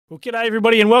Well, g'day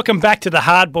everybody and welcome back to the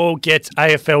Hardball Gets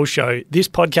AFL show. This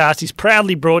podcast is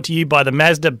proudly brought to you by the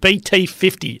Mazda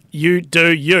BT50. You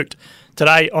do ute.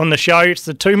 Today on the show, it's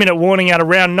the 2-minute warning out of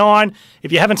round 9.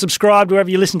 If you haven't subscribed wherever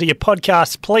you listen to your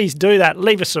podcasts, please do that.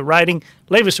 Leave us a rating,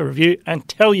 leave us a review and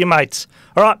tell your mates.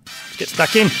 All right, let's get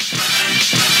stuck in.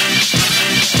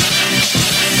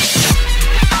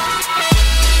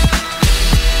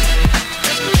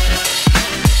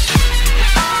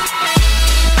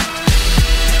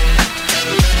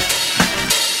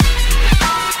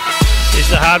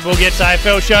 The Hardball Gets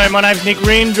AFL show. My name's Nick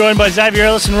Rinn, joined by Xavier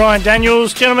Ellis and Ryan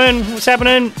Daniels. Gentlemen, what's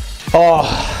happening?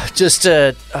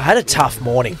 I had a tough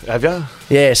morning. Have you?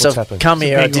 Yeah, so I've happened? come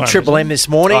here. I did Triple M this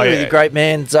morning with your great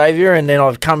man Xavier, and then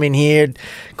I've come in here,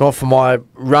 gone for my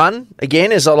run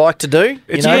again, as I like to do.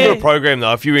 It's a good little program,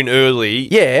 though, if you're in early.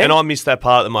 Yeah. And I missed that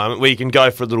part at the moment where you can go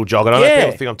for a little jog. And I know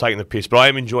people think I'm taking the piss, but I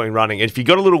am enjoying running. If you've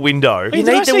got a little window... You need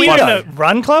the window. window. In a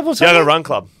run club or something? Yeah, I got a run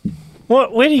club.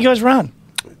 Where do you guys run?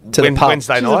 To the pub.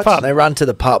 Wednesday To the night. pub. They run to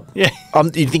the pub. Yeah.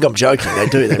 You think I'm joking? They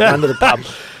do. They run to the pub.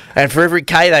 And for every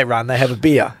K they run, they have a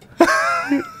beer.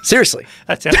 Seriously.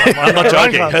 That sounds like I'm not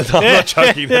joking. I'm not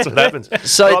joking. That's what happens.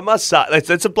 So- But I must say,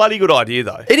 that's a bloody good idea,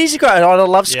 though. It is a great. I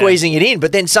love squeezing it in,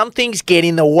 but then some things get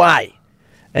in the way.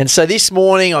 And so this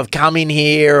morning I've come in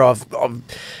here. I've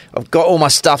got all my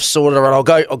stuff sorted. All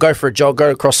right, I'll go for a jog. Go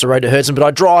across the road to Herzen, but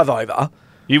I drive over.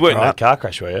 You weren't in that car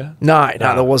crash, were you? No,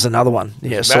 there was another one.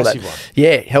 Yeah, a saw that. massive one.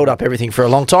 Yeah, held up everything for a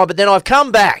long time. But then I've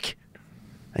come back,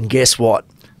 and guess what?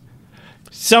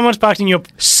 Someone's parked in your...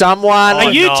 Someone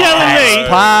Are you telling me...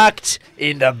 parked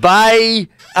in the bay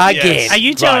again. Are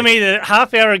you telling me that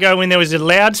half hour ago when there was a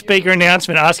loudspeaker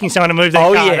announcement asking someone to move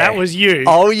their car, that was you?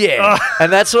 Oh, yeah.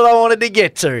 And that's what I wanted to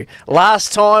get to.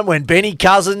 Last time when Benny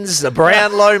Cousins, the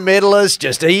Brownlow medalist,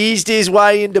 just eased his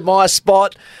way into my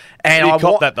spot. And You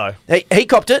copped that, though. He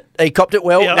copped it. He copped it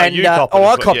well. Yeah, and you copped it I as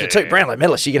well. copped Yeah, it too. yeah. Brownlow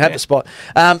medalist, you can have the spot.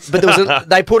 But there was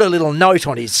they put a little note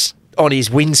on his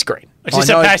windscreen. It's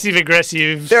just a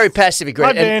passive-aggressive... Very passive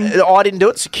aggressive. Hi, Ben. And I didn't do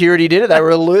it. Security did it. They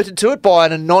were alerted to it by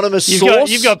an anonymous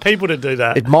source. You've got people to do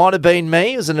that. It might have been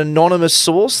me. It was an anonymous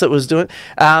source that was doing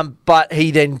it. But he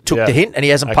then took the hint and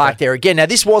he hasn't parked there again. Now,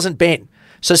 this wasn't Ben.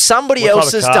 So somebody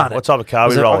else has done it. What type of car are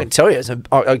we I rolling? can tell you.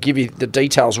 I'll give you the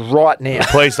details right now.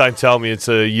 Please don't tell me it's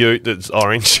a ute that's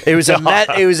orange. It was a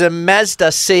Mazda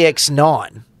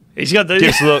CX-9. He's got the... Give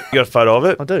us a look. You got a photo of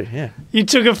it? I do, yeah. You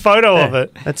took a photo of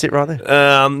it. That's it right there.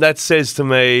 That says to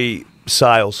me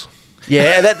sales.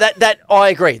 Yeah, that I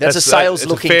agree. That's a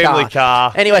sales-looking it's a family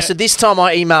car. Anyway, so this time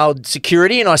I emailed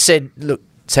security and I said, look,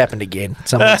 it's happened again.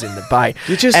 Someone's in the bay.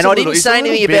 And I didn't say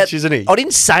anything about. Isn't he? I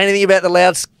didn't say anything about the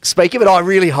loudspeaker, but I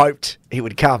really hoped he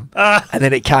would come. And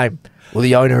then it came. Well,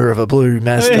 the owner of a blue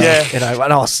Mazda. Yeah. You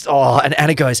know, and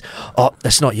Anna goes, "Oh,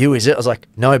 that's not you, is it?" I was like,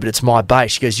 "No, but it's my bay."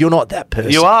 She goes, "You're not that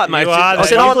person." You are, mate. You are. I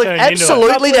said, You "I'm turned into it.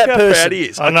 absolutely that How person." proud he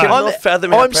is. I know. I cannot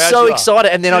fathom how I'm proud so you are.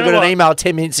 excited. And then I You got know an what? email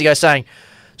 10 minutes ago saying,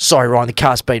 "Sorry, Ryan, the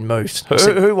car's been moved." I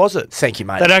said, Who was it? Thank you,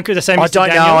 mate. They don't do the same. I Mr. don't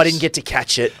know. Daniels? I didn't get to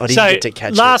catch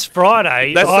it. Last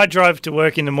Friday, That's I drove to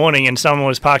work in the morning and someone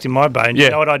was parked in my bay. And you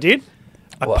know what I did?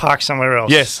 I parked somewhere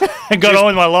else. Yes. And got on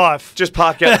with my life. Just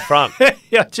park out the front.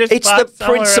 Yeah, just It's the parked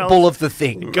somewhere principle else. of the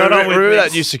thing. Got on with Remember this.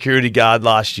 that new security guard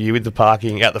last year with the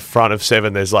parking out the front of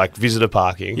 7? There's like visitor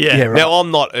parking. Yeah. Yeah, right. Now,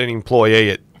 I'm not an employee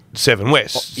at 7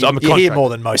 West. So I'm a You hear contractor. more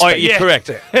than most Oh, people. you're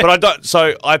correct. But I don't.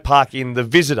 So I park in the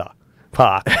visitor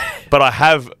park, but I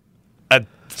have a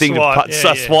thing Swipe,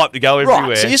 to swipe to go everywhere.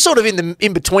 Right, so you're sort of in the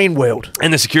in-between world.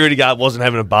 And the security guard wasn't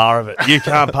having a bar of it. You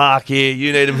can't park here.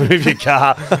 You need to move your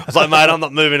car. I was like, mate, I'm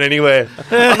not moving anywhere.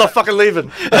 I'm not fucking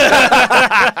leaving.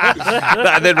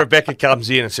 And then Rebecca comes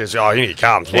in and says, "Oh, you need your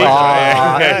car.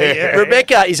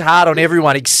 Rebecca is hard on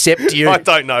everyone except you. I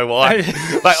don't know why.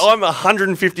 Mate, I'm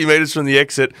 150 metres from the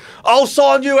exit. I'll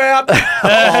sign you out.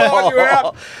 I'll sign you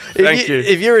out. Thank you.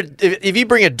 If you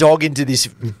bring a dog into this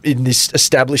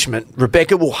establishment,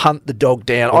 Rebecca will hunt the dog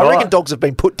down. I reckon dogs have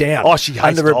been put down. Oh, she hates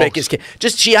under dogs. Rebecca's care.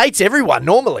 She hates everyone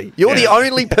normally. You're the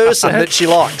only person that she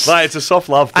likes. Mate, it's a soft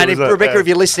love. And if Rebecca, if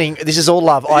you're listening, this is all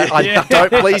love. I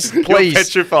don't please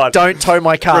petrified. don't tow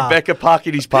my car. Rebecca park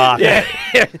in his park. Yeah.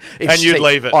 And you'd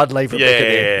leave it. I'd leave Rebecca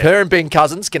there. Her and Ben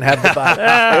Cousins can have the bar.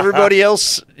 Everybody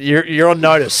else, you're on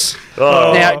notice.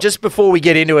 Oh. Now, just before we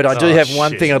get into it, I do have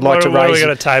one shit. thing I'd like to What have raise. we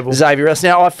got a table? Xavier else.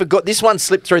 Now, I forgot, this one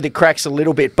slipped through the cracks a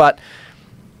little bit, but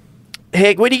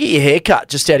Heg, where do you get your hair cut?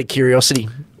 Just out of curiosity.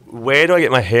 Where do I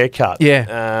get my hair cut?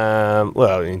 Yeah.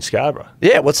 Well, in Scarborough.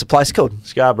 Yeah, what's the place called?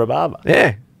 Scarborough Barber.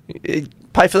 Yeah. You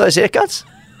pay for those haircuts?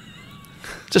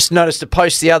 Just noticed a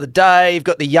post the other day. You've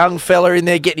got the young fella in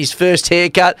there getting his first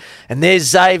haircut, and there's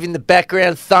Zave in the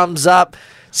background, thumbs up.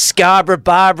 Scarborough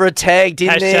Barbara tagged in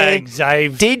there. Hashtag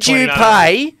Zave. Did you 29.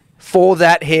 pay for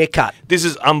that haircut? This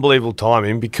is unbelievable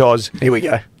timing because Here we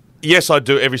go. yes, I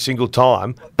do every single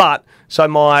time. But so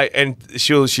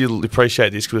she'll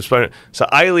appreciate this because we've spoken. So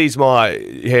Ailey's my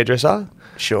hairdresser.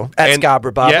 Sure. At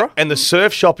Scarborough Barbara. Yeah, and the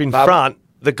surf shop in Barbara. front.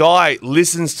 The guy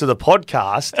listens to the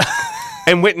podcast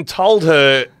and went and told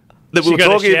her that we were got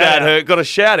a talking shout about out. her. Got a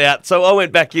shout out. So I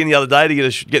went back in the other day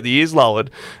to get the ears lowered.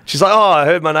 She's like, "Oh, I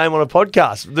heard my name on a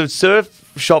podcast." The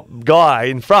surf shop guy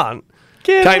in front.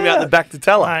 Came out the back to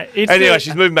tell her. Mate, it's anyway, the-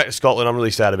 she's moving back to Scotland. I'm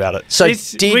really sad about it. So We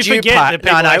did you forget pay? that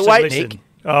people No, actually wait, listen. Nick.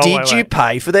 Oh, Did wait, you wait.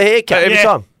 pay for the haircut? Every Yeah.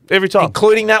 time. Every time.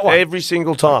 Including that one? Every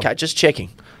single time. Okay, just checking.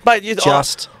 Mate,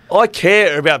 I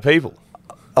care about people.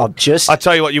 Oh, just... I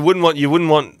tell you what, you wouldn't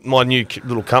want my new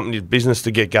little company business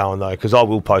to get going though, because I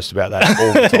will post about that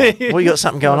all the time. Well, you got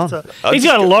something going on? He's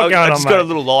got a lot going I on, just got a mate.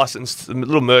 little license, a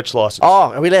little merch license.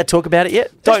 Oh, are we allowed to talk about it yet?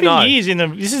 It's don't been know. years in the.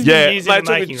 This has Yeah, been years mate, in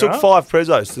the making, it took right? 5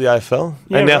 prezos to the AFL,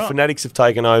 Yeah, and now right. Fanatics have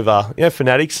taken over. You know,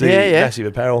 Fanatics, the Yeah, yeah. massive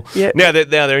apparel. Yeah. Now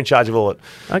they're in charge of all it.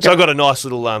 Okay. So I got a nice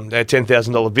little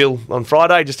 $10,000 bill on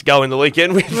Friday just to go in the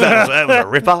weekend with. That was a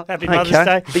ripper. Happy Mother's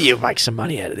Day. But you'll make some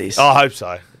money out of this. I hope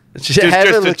so. Just have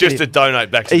a look Just at to him.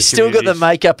 donate back to He's the still got the communities.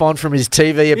 makeup on from his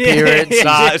TV appearance.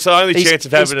 Nah, it's the only chance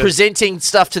of having He's a- presenting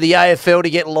stuff to the AFL to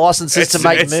get licenses to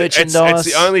make merchandise.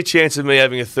 It's the only chance of me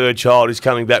having a third child who's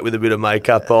coming back with a bit of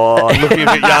makeup on, looking a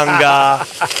bit younger,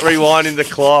 rewinding the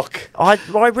clock. I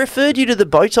referred you to the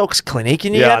Botox clinic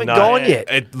and you haven't no, gone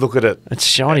yet. Look at it. It's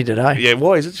shiny today. Yeah,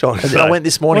 why is it shiny? I went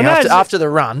this morning Well, no, after the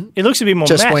run. It looks a bit more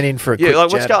Just matte. went in for a Yeah, quick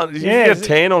like what's jab. going? Did Yeah, you is get it- a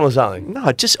tan on or something? No,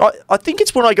 I think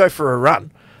it's when I go for a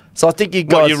run. So I think you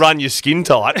guys... What, you run your skin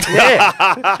tight?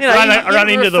 Yeah. You know, Run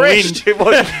you into the refreshed.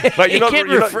 wind. Mate, You get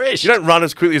refreshed. You don't run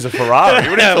as quickly as a Ferrari. What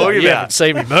are you talking You haven't about?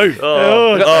 seen me move.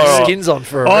 Oh, I've got all those right. skins on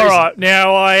for a All reason. right,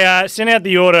 now I sent out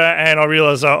the order and I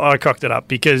realised I cocked it up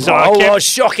because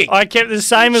Shocking. I kept the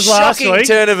same as last Shocking week,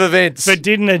 turn of events. but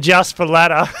didn't adjust for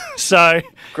ladder. So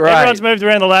Great. everyone's moved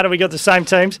around the ladder. We got the same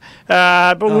teams,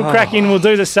 but we'll crack in. We'll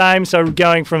do the same. So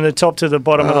going from the top to the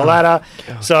bottom of the ladder.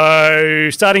 So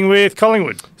starting with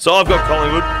Collingwood. So I've got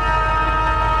Collingwood.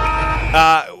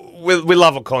 We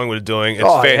love what Collingwood are doing. It's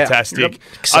Oh, yeah. fantastic. Yep.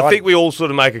 Exciting. I think we all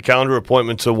sort of make a calendar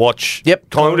appointment to watch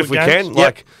Collingwood if we Collingwood can. games.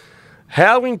 Like,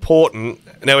 how important...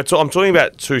 Now, I'm talking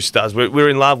about two stars. We're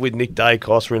in love with Nick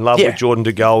Dacos. We're in love Yeah. with Jordan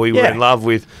De Goey. We're Yeah. in love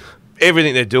with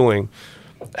everything they're doing.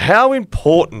 How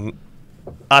important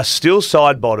are Still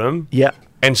Sidebottom Yeah.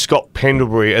 and Scott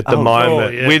Pendlebury at the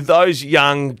moment? yeah. With those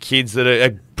young kids that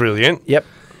are brilliant. Yep.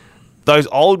 Those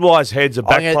old wise heads are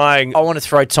back playing. I want to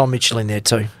throw Tom Mitchell in there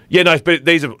too. Yeah, no, but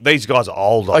these guys are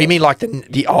old. Oh, you mean like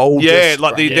the old? Yeah,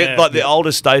 like Yeah. the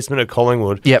oldest statesmen at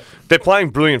Collingwood. Yep. They're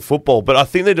playing brilliant football, but I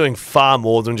think they're doing far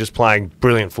more than just playing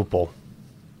brilliant football.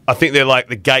 I think they're like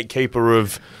the gatekeeper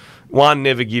of, one,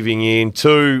 never giving in,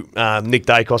 two, Nick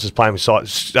Dacos is playing with Still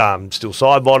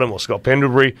Sidebottom or Scott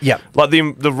Pendlebury. Yep. Like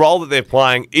the role that they're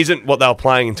playing isn't what they were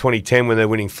playing in 2010 when they're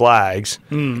winning flags.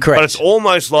 Correct. But it's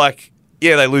almost like,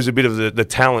 yeah, they lose a bit of the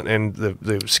talent and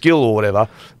the skill or whatever,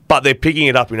 but they're picking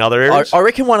it up in other areas. I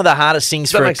reckon one of the hardest things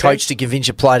Does that for a make coach sense? to convince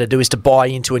a player to do is to buy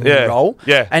into a new Yeah, role.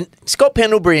 yeah. And Scott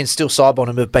Pendlebury and Still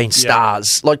Sidebottom have been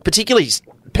stars. Like, particularly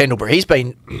Pendlebury. He's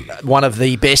been one of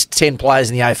the best 10 players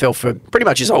in the AFL for pretty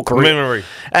much his whole career. Memory.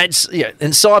 And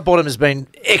Sidebottom has been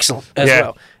excellent as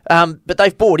Yeah. well. But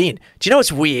they've bought in. Do you know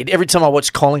what's weird? Every time I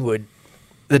watch Collingwood,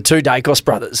 the two Dacos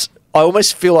brothers, I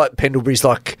almost feel like Pendlebury's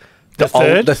like... The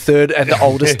third? the third and the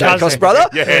oldest Cousin. Dacos brother.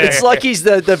 Yeah. It's like he's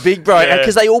the big bro Yeah.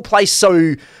 because they all play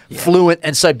so fluent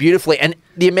and so beautifully. And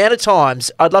the amount of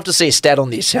times, I'd love to see a stat on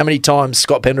this. How many times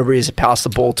Scott Pendlebury has passed the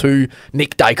ball to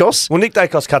Nick Dacos? Well, Nick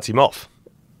Dacos cuts him off.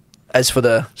 As for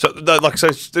the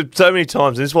So many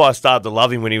times. This is why I started to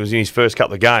love him when he was in his first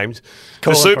couple of games.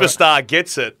 The Calling for it. superstar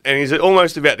gets it, and he's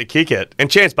almost about to kick it.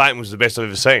 And Chance Bateman was the best I've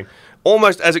ever seen.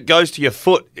 Almost as it goes to your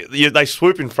foot, they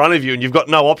swoop in front of you, and you've got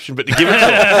no option but to give it to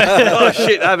him. Oh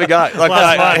shit, have a go! Like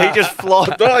Last he night. just flies.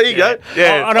 Oh, here you go.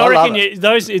 Yeah, And I love reckon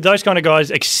those kind of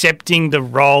guys accepting the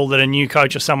role that a new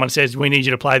coach or someone says, we need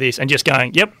you to play this, and just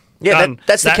going, yep. Yeah, done.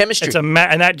 that's the chemistry. It's and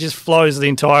that just flows the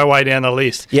entire way down the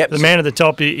list. Yep. The man at the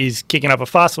top is kicking up a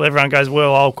fuss. Well, everyone goes,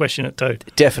 well, I'll question it too.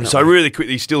 definitely. So really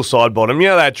quickly, Still Sidebottom. You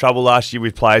know they had trouble last year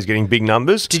with players getting big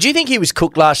numbers. did you think he was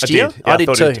cooked last I year? did. Yeah, I did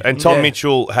thought too. he did. And Tom Yeah.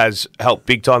 Mitchell has helped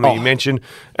big time, that you Oh. mentioned.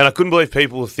 And I couldn't believe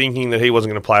people were thinking that he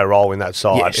wasn't going to play a role in that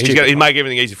side. Yeah, stupid. He'd make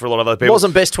everything easy for a lot of other people.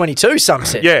 Wasn't best 22, some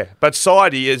said. Yeah, but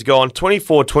Sidey has gone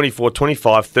 24, 24,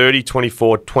 25, 30,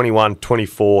 24, 21,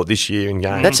 24 this year in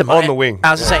games. That's on the wing.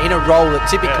 I was going to say, in a role that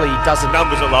typically doesn't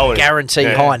Numbers are lower. guarantee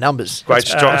high numbers. Great,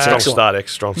 strong excellent. start,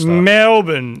 strong start.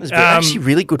 Melbourne. Actually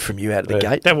really good from you out of the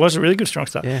gate. That was a really good strong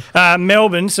start. Yeah.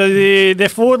 Melbourne, so their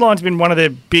forward line's been one of their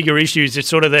bigger issues. It's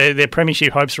sort of their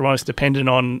premiership hopes are almost dependent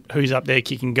on who's up there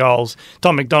kicking goals.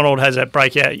 Tom McDonald has that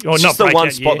breakout, or It's not just the breakout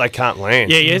one spot year. they can't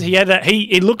land. Yeah, he had that.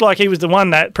 It looked like he was the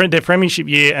one that their premiership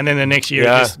year, and then the next year it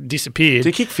just disappeared.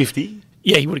 Did he kick 50?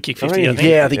 Yeah, he would have kicked 50, I think.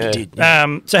 Yeah, I think he did.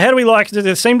 Yeah. So how do we like?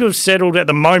 They seem to have settled at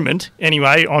the moment,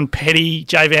 anyway, on Petty,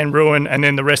 J Van Ruin, and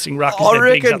then the resting ruckers. I their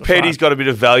bigs reckon up the Petty's front. got a bit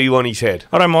of value on his head.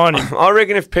 I don't mind him. I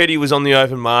reckon if Petty was on the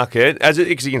open market,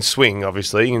 because he can swing,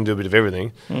 obviously, he can do a bit of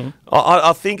everything.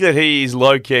 I think that he is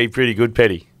low key pretty good,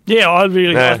 Petty. Yeah,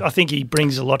 Yeah. I think he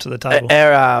brings a lot to the table.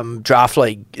 Our draft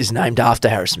league is named after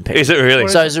Harrison Petty. Is it really?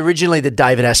 So it was originally the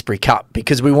David Asprey Cup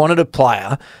because we wanted a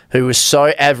player who was so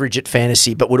average at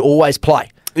fantasy but would always play.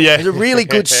 Yeah. He was a really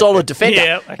good, solid defender.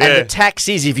 Yeah, okay. And Yeah. the tax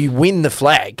is if you win the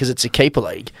flag, because it's a keeper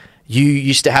league, you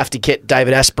used to have to get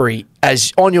David Asprey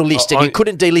as on your list, and you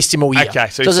couldn't delist him all year. Okay,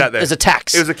 so he there's sat there. There's a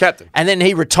tax. He was a captain. And then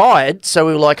he retired, so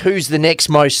we were like, who's the next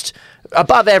most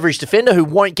above average defender who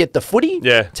won't get the footy?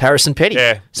 Yeah. It's Harrison Petty.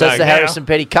 Yeah. So No, it's the now- Harrison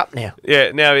Petty Cup now.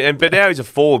 Yeah, but now he's a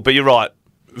forward. But you're right.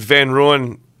 Van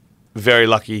Ruin, very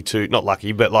lucky not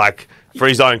lucky, but like for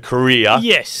his own career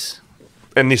Yes.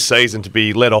 and this season to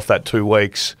be let off that 2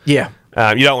 weeks. Yeah.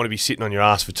 You don't want to be sitting on your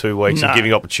ass for 2 weeks No. and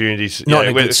giving opportunities. Not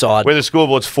in a when- good side. When the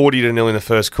scoreboard's 40-0 in the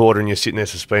first quarter and you're sitting there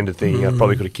suspended thinking, I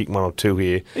probably could have kicked 1 or 2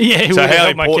 here. Yeah, he So would've how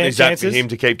helped my important is that chances. for him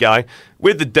to keep going?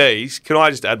 With the Ds, can I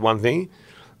just add one thing?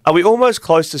 Are we almost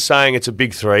close to saying it's a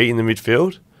big three in the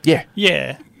midfield? Yeah.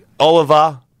 Yeah.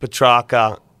 Oliver,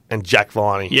 Petrarca and Jack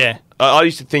Viney. Yeah. I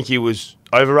used to think he was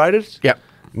overrated. Yep.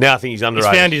 Now I think he's He's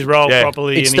underrated. found his role Yeah.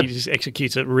 properly It's and the- he just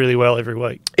executes it really well every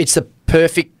week. It's the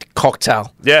perfect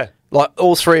cocktail. Yeah. Like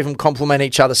all three of them complement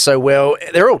each other so well.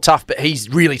 They're all tough, but he's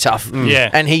really tough.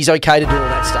 Yeah. And he's okay to do all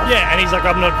that stuff. Yeah, and he's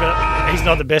like, he's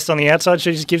not the best on the outside,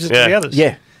 so he just gives it Yeah. to the others.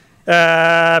 Yeah.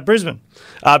 Brisbane.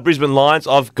 Brisbane Lions,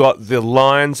 I've got the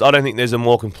Lions. I don't think there's a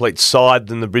more complete side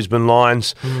than the Brisbane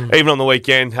Lions. Even on the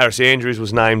weekend, Harris Andrews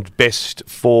was named best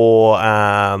for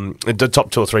the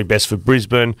top 2 or 3 best for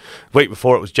Brisbane. Week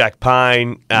before it was Jack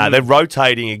Payne. They're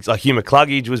rotating. Like Hugh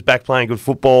McCluggage was back playing good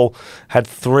football. Had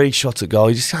 3 shots at goal.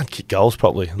 He just can't kick goals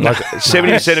properly. Like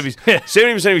 70% of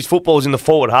his football is in the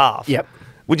forward half. Yep.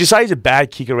 Would you say he's a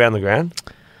bad kicker around the ground?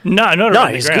 No, not No, around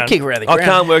the he's a ground. good kick around the I ground.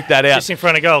 can't work that out. Just in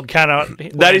front of goal.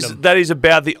 That is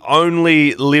about the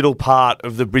only little part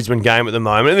of the Brisbane game at the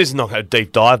moment. And this is not a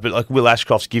deep dive, but like Will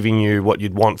Ashcroft's giving you what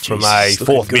you'd want from a Jesus,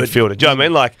 fourth looking good. midfielder. Do you know what I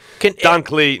mean? Like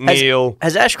Dunkley, Neil.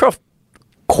 Has Ashcroft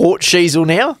caught Sheasel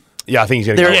now? Yeah, I think he's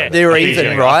going to They're- go. they're I think he's even,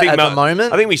 gonna go. right, I think at the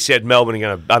moment? I think we said Melbourne are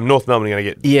going to, North Melbourne are going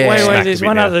to get. Yeah. Wait, smacked a there's bit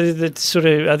one now. other that's sort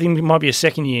of, I think it might be a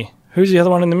second year. Who's the other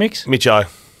one in the mix? Mitcho.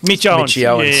 Mitch Owens. Mitchie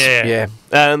Owens. Yeah.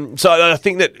 So I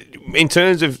think that in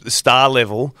terms of the star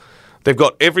level, they've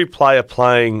got every player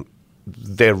playing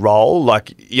their role.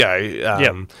 Like,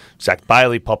 Zach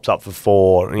Bailey pops up for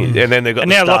 4, and then they've got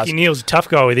And the now stars. Lockie Neal's a tough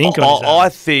guy with ink on his I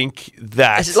arm. think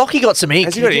that Has Lockie got some ink?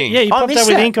 Has he got ink? Yeah, he I popped missed up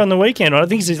with that. ink on the weekend. I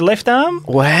think it's his left arm.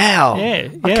 Wow. Yeah,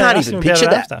 I can't asked even him about picture it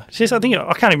that. after. It's just, I can't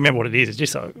even remember what it is. It's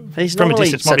just He's from a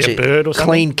normally distance, might be such a bird or something.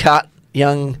 clean cut,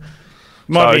 young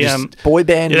Might So be just boy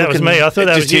band. Yeah, that was looking- me. I thought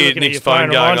that Just was you hear looking at Nick's your phone. phone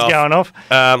And going mine's off. going off.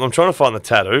 I'm trying to find the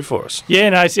tattoo for us. Yeah,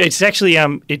 no, it's actually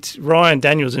it's Ryan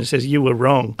Daniels and it says you were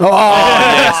wrong.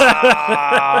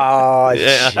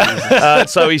 Oh,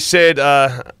 So he said,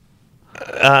 Lockie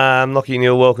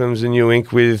Neal welcomes a new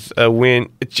ink with a win.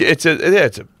 It's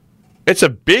a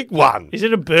big one. Is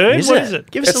it a bird? Is What it? is it?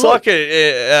 Give us It's a look. like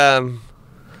a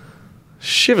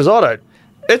Shivers. I don't.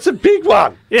 It's a big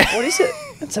one. What is it?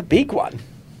 It's a big one.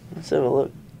 Let's have a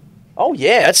look. Oh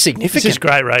yeah, that's This significant. is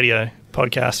great radio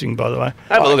podcasting, by the way.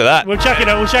 Have a look at that. We'll chuck it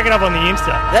up on the Insta.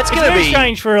 That's It's gonna very be-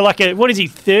 strange for like a, what is he,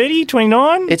 30,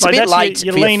 29? It's Like, a bit that's late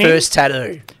your for your lean in. first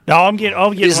tattoo. No, I'll get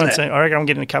Isn't one it? soon. I reckon I'm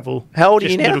getting a couple. How old are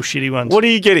just you now? little shitty ones. What are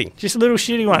you getting? Just little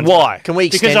shitty ones. Why? Can we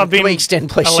Because extend? I've been Can we extend,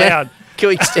 please? allowed. Shan? Can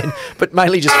we extend? But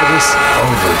mainly just for this.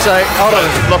 So hold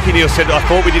on. Lockie Neal said, I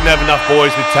thought we didn't have enough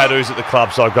boys with tattoos at the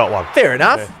club, so I got one. Fair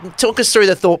enough. Talk us through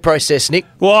the thought process, Nick.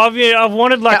 Well, I've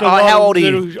wanted like How old are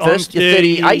you? little- First, I'm you're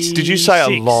 38? Did you say a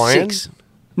 36. lion? 6.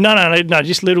 No,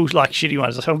 just little like shitty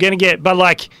ones. So I'm going to get, but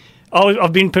like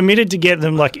I've been permitted to get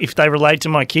them like if they relate to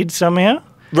my kids somehow.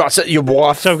 Right, so your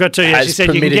wife So I've got to. Yeah, has she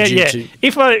said you can permitted get. Yeah, to.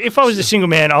 if I was a single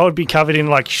man, I would be covered in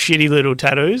like shitty little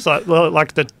tattoos, like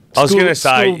the I was school- going to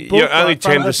say school book, you're only like,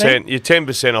 front of the 10%. You're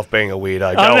 10% off being a weirdo. Go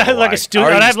I don't all have the like way. a stu- I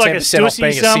reckon I'd have like a 10% off stussy being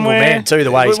a single somewhere. man too.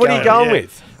 The way he's What are you going Yeah.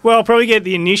 with? Well, I'll probably get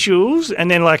the initials and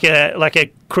then like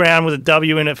a crown with a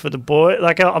W in it for the boy.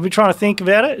 Like I'll be trying to think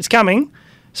about it. It's coming.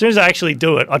 As soon as I actually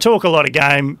do it, I talk a lot of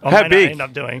game. I How may not big? end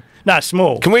up doing. No,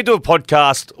 small. Can we do a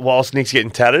podcast whilst Nick's getting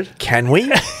tatted? Can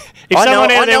we? If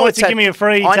someone out there wants to give me a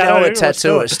free I know a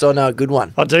tattoo, let's do tattooist. I know a good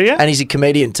one. Oh, do you? And he's a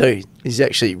comedian too. He's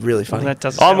actually really funny. That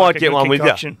doesn't I sound might like a get good one with ya.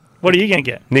 concoction. What are you going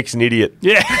to get? Nick's an idiot.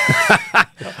 Yeah.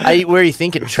 Hey, where are you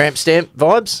thinking? Tramp stamp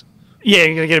vibes? Yeah,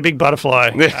 you're going to get a big butterfly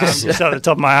just at the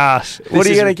top of my ass. What are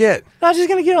you going to get? No, I'm just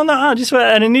going to get on the arm, just for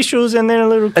an initials and then a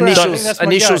little crown. I think Initials, that's my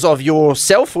initials go. of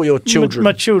yourself or your children?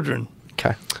 My children.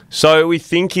 Okay. So are we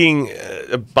thinking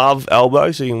above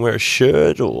elbow so you can wear a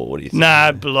shirt, or what do you think?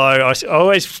 Nah, below. I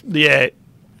always,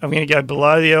 I'm going to go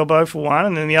below the elbow for one,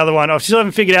 and then the other one, I still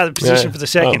haven't figured out the position Yeah. for the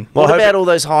second. Well, What I hope about all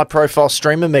those high-profile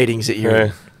streamer meetings that you're in?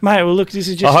 Yeah. Mate, well, look, this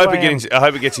is just. I hope who am. I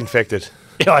hope it gets infected.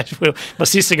 Yeah, I will. My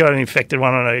sister got an infected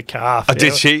one on her calf. Oh,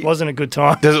 did she? It wasn't a good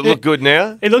time. Does it look good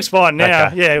now? It looks fine now.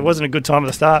 Okay. Yeah, it wasn't a good time at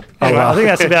the start. Anyway, wow. I think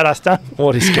that's about us done.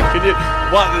 What is going Can you,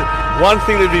 one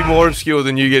thing that'd be more obscure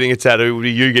than you getting a tattoo would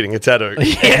be you getting a tattoo.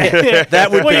 Yeah. That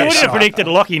would Well, be you a wouldn't have shock. predicted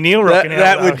Lockie Neal That, rocking out.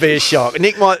 that though. would be a shock.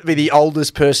 Nick might be the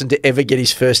oldest person to ever get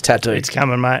his first tattoo. It's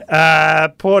coming, mate.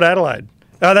 Port Adelaide.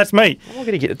 Oh, that's me. I'm not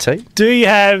going to get a T. Do you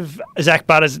have Zach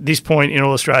Butters at this point in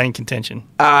All Australian contention?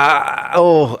 I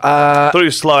thought he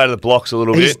was slow out of the blocks a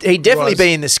little bit. He'd definitely Was.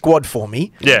 be in the squad for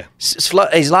me. Yeah.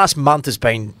 His last month has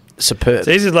been superb.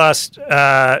 So his last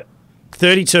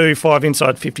 32, 5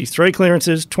 inside 53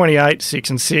 clearances, 28, 6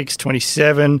 and 6,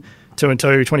 27, 2 and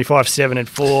 2, 25, 7 and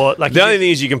 4. Like The only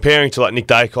thing is you're comparing to like Nick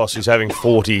Dacos who's having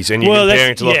 40s and you're Well,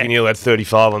 comparing to that's- Lockie yeah. Neal who had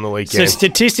 35 on the so weekend.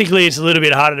 statistically, it's a little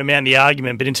bit harder to mount the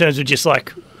argument, but in terms of just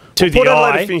like to Port the Adelaide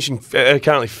are eye, finishing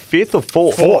currently 5th or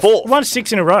 4th? fourth. Won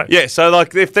 6 in a row. Yeah, so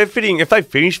like if they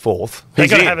finish 4th, They he's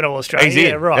got to in. have it all Australian. He's in.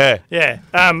 Yeah, right. Yeah.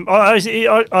 I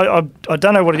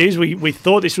don't know what it is. We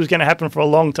thought this was going to happen for a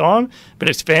long time, but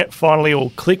it's finally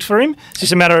all clicked for him. It's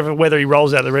just a matter of whether he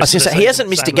rolls out the I rest was of going the to season say, he hasn't at the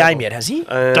missed a same game level. yet, has he?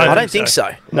 Don't I don't think so.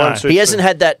 so. No. He hasn't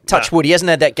had that, touch wood, he hasn't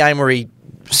had that game where he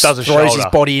Does a throws his shoulder.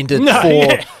 body into No, four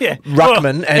yeah. ruckman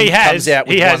Well, and he has, comes out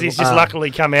with He has. one He's just arm.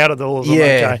 luckily come out of the all of them. Yeah,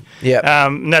 Okay. yeah.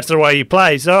 And that's the way he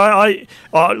plays. So I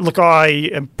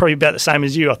am probably about the same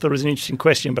as you. I thought it was an interesting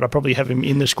question, but I probably have him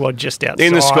in the squad just outside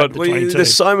In the squad, the well, 22.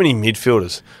 there's so many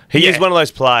midfielders. He Yeah. is one of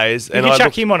those players, You and can I chuck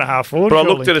looked, him on a half forward. but I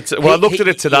looked at it. I looked at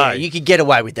it today. Yeah, you could get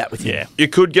away with that with him. Yeah. You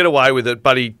could get away with it,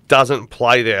 but he doesn't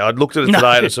play there. I looked at it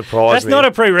today and it surprised That's me. not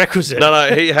a prerequisite.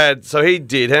 No, he had. So he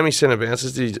did. How many centre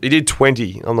bounces did he did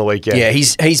 20 on the weekend. Yeah,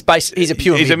 he's a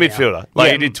pure He's a mid now. midfielder. Like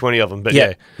Yeah. he did 20 of them, but Yeah.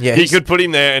 yeah, Yeah, he he's- could put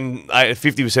him there, and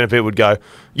 50% of people would go,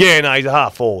 "Yeah, no, he's a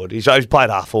half forward. He's played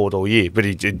half forward all year, but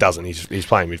he doesn't. He's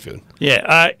playing midfield." Yeah,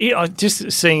 I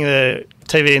just seeing the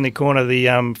TV in the corner, the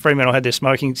Fremantle had their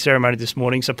smoking ceremony this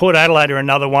morning. So Port Adelaide are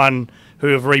another one who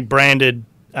have rebranded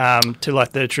to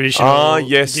like the traditional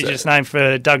yes. Indigenous name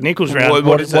for Doug Nichols round.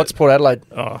 What is What's that? Port Adelaide?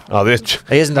 Oh, there's.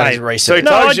 He hasn't done his Mate, So he research.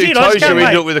 No, I told you, did, I told just you can't,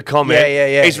 into mate. it with a comment.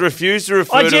 Yeah. He's refused to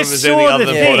refer I to him just as anything saw other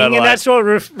the than Port thing, Adelaide. and that's what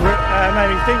made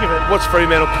me think of it. What's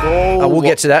Fremantle called? We'll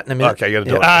get to that in a minute. Okay, you got to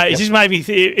do it. It just made me.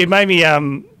 It made me.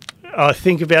 I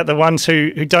think about the ones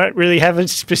who don't really have a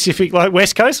specific like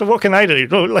West Coast. So what can they do?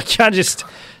 Look, like, can't just.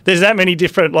 There's that many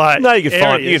different like. No, you could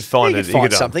find. areas. You could find You it. could find you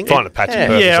could something. Find a patchy Yeah.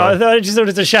 purpose. Yeah, on it. I just thought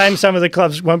it's a shame some of the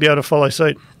clubs won't be able to follow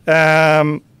suit.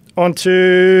 On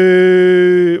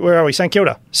to where are we? St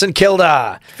Kilda, St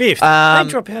Kilda. fifth. They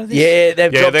drop out of this. Yeah, they've Yeah,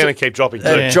 dropped they're to- going to keep dropping.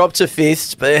 They've too. dropped to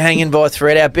fifth, but they're hanging by a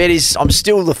thread. Our bet is I'm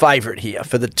still the favourite here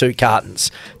for the two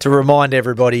cartons. To remind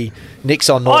everybody, Nick's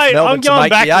on North Melbourne I'm to going make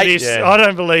back the to eight. this. Yeah. I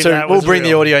don't believe that. We'll was bring the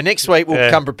real. audio next week. We'll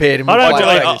Yeah. come prepared and I we'll don't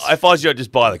play believe- it. If I was you, I'd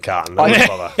just buy the carton. Don't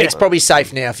bother. It's probably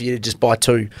safe now for you to just buy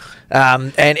two.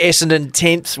 And Essendon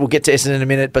 10th. We'll get to Essendon in a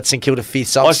minute, but St Kilda 5th.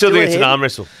 So I I'm still think it's an ahead. arm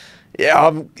wrestle. Yeah,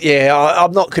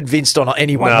 I'm not convinced on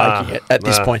anyone Nah, making it at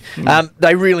this nah. point.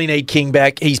 They really need King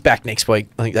back. He's back next week.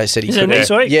 I think they said he Is it could. next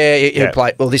week? Yeah, he'll Yeah.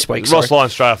 play. Well, this week. Sorry. Ross Lyon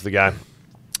straight off the game.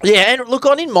 Yeah, and look,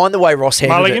 I didn't mind the way Ross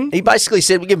handled Mulligan? it. He basically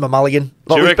said, "We'll give him a mulligan." Do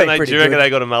Like, you we've reckon, been pretty do you reckon good. they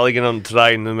got a mulligan on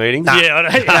today in the meeting? Yeah,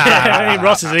 I mean,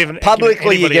 Ross is even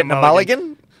Publicly, you're anybody getting a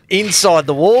mulligan. Inside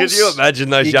the walls, Could you imagine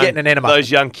those you're young, getting an enema. those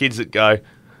young kids that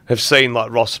have seen like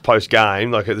Ross post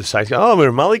game, like at the Saints, go, "Oh, we're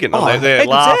a mulligan." Oh, And they're heck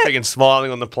was laughing that? and smiling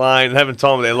on the plane and having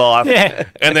time of their life. Yeah.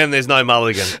 And then there's no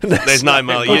mulligan. There's no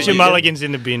mulligan. Put your mulligans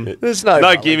in the bin. There's no No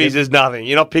mulligan. gimmies. There's nothing.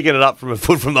 You're not picking it up from a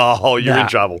foot from the hole. You're Nah, in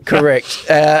trouble. Correct.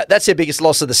 That's their biggest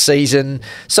loss of the season.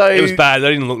 So It was bad.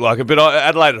 They didn't look like it. But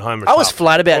Adelaide at home. I was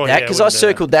flat about Oh, that yeah, because we I did that.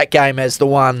 circled that game as the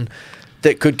one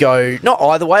that could go not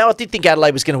either way. I did think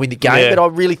Adelaide was going to win the game, Yeah. but I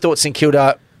really thought St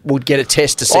Kilda would get a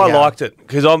test to see. I liked it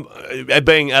because I'm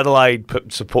being Adelaide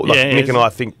support. Like Yeah, Nick and I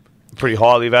think pretty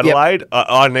highly of Adelaide.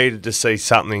 I needed to see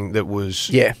something that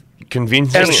was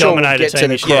convincing. I'm sure we'll dominated get to team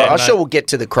the this year, Crows. I'm mate. sure we'll get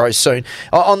to the Crows soon.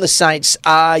 On the Saints,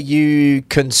 are you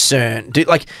concerned?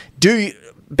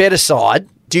 Bet aside,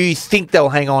 do you think they'll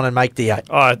hang on and make the 8?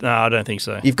 No, I don't think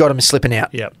so. You've got them slipping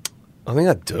out. Yep. I think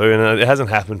I do, and it hasn't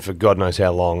happened for God knows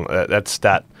how long. That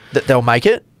stat That they'll make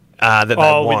it. that they with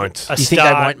won't. a You think they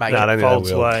start won't make No, I it? don't think they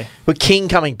Folds will. way. But King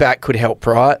coming back could help,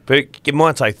 right? But it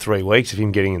might take 3 weeks of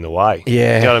him getting in the way.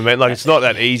 Yeah. You know what I mean? Like, it's not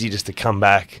that easy just to come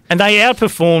back. And they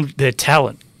outperformed their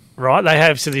talent, right? They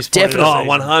have to this point. of the Definitely.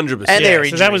 season. 100%. And their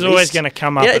so that was injury always list. going to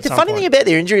come up. The some funny point. thing about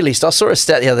their injury list, I saw a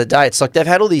stat the other day. It's like they've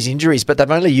had all these injuries, but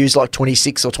they've only used like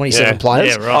 26 or 27 Yeah.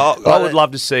 players. Yeah, right. I would love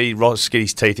to see Ross get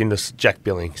his teeth into Jack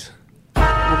Billings.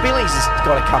 Well, Billings has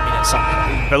got to come in at some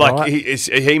point. But, like, right?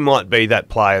 he might be that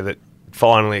player that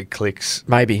finally it clicks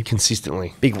Maybe.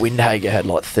 consistently. Big Windhager had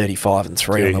like 35 and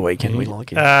 3 on Yeah. the weekend. We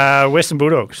like him. Western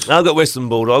Bulldogs. I've got Western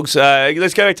Bulldogs.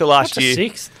 Let's go back to last Up to year.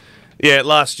 6th. Yeah,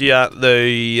 last year,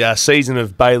 the season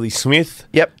of Bailey Smith.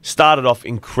 Yep. Started off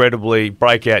incredibly,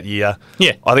 breakout year.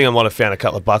 Yeah. I think I might have found a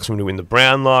couple of bucks for him to win the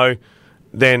Brownlow.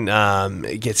 Then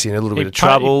it gets in a little bit of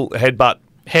trouble. Headbutt.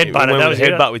 Headbutted, Went that with was a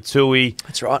it. headbutt with Tui.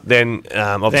 That's right. Then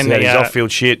obviously Then had his the,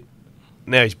 off-field shit.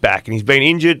 Now he's back. And he's been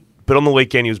injured, but on the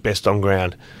weekend he was best on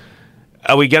ground.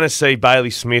 Are we going to see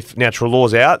Bailey Smith? Now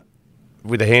Treloar's out.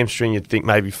 With a hamstring, you'd think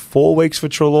maybe 4 weeks for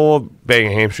Treloar, being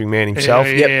a hamstring man himself.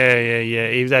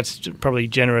 Yeah. That's probably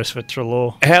generous for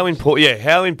Treloar.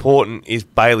 How important is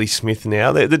Bailey Smith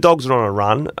now? The Dogs are on a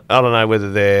run. I don't know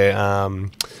whether they're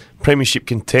premiership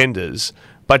contenders,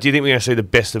 but do you think we're going to see the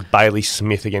best of Bailey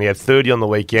Smith again? He had 30 on the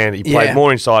weekend. He played Yeah.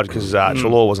 more inside because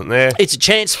Treloar wasn't there. It's a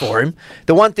chance for him.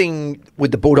 The one thing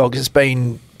with the Bulldogs has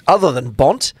been, other than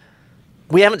Bont,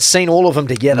 we haven't seen all of them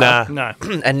together. Nah.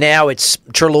 No. And now it's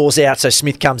Treloar's out, so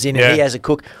Smith comes in and Yeah. he has a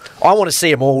cook. I want to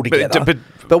see them all together.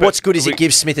 But what's good is it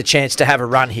gives Smith a chance to have a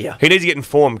run here. He needs to get in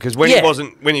form because when Yeah.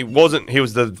 he wasn't, he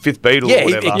was the fifth Beatle Yeah, or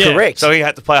whatever. correct. So he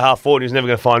had to play half forward. He was never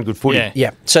going to find good footy. Yeah. Yeah,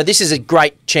 so this is a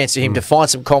great chance for him to find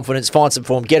some confidence, find some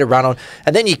form, get a run on,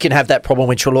 and then you can have that problem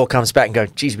when Treloar comes back and go,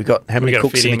 geez, we got how many gotta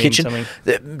cooks fit in the him in kitchen?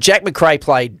 something. Jack McRae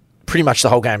played pretty much the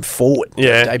whole game forward.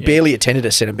 Yeah. They barely attended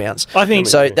a centre bounce. I think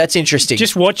so. That's interesting.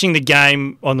 Just watching the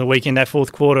game on the weekend, that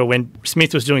fourth quarter, when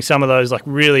Smith was doing some of those like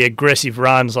really aggressive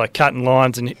runs, like cutting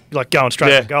lines and like going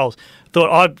straight Yeah. for goals,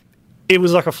 it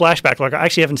was like a flashback. Like I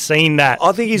actually haven't seen that.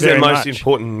 I think he's very their most much.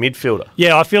 important midfielder.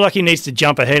 Yeah, I feel like he needs to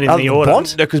jump ahead in Other the than order.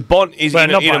 Bont? No, because Bont is Well,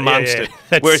 in not Bont, amongst yeah. it.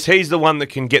 That's- Whereas he's the one that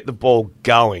can get the ball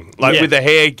going. Like Yeah. with the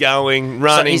hair going, so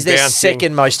running, he's their bouncing.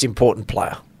 second most important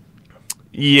player.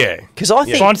 Yeah. Because I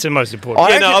think Bont's the most important. I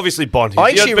Yeah, reckon- no, obviously Bont is.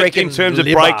 I actually but reckon in terms of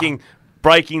Libba-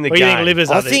 breaking the What do you game. think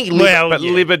Liver's I up there? think but yeah.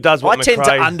 Libba does I what tend to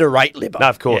McRae- underrate Libba. No,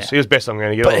 of course. Yeah. He was best on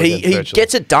ground. But he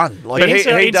gets it done. Like But he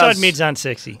inside does- mids aren't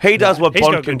sexy. He does what He's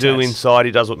Bont got can good do pace. inside.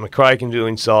 He does what McRae can do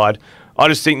inside. I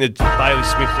just think that Bailey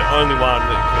Smith's the only one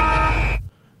that can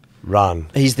run.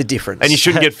 he's the difference. And you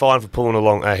shouldn't get fined for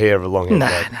pulling a hair of a long head. Nah,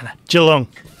 bloke. nah. Geelong.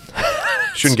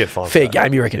 Shouldn't get fined. Fair for that.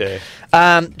 game, you reckon?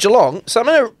 Yeah. Geelong. So I'm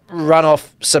going to run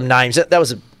off some names. That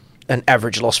was an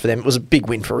average loss for them. It was a big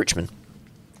win for Richmond.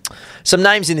 Some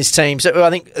names in this team. So I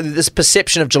think this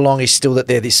perception of Geelong is still that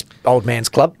they're this old man's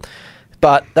club.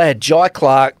 But they had Jai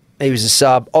Clark. He was a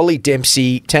sub. Ollie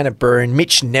Dempsey, Tanner Bruin,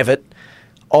 Mitch Nevitt,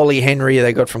 Ollie Henry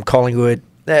they got from Collingwood.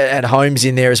 They had Holmes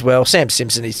in there as well. Sam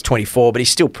Simpson is 24, but he's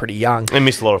still pretty young. They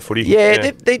missed a lot of footy.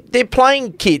 Yeah, they're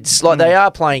playing kids. Like, they are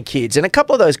playing kids. And a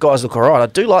couple of those guys look all right. I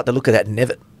do like the look of that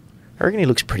Nevitt. I reckon he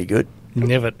looks pretty good.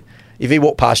 Never. If he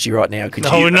walked past you right now, could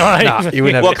No, you? no. Nah, you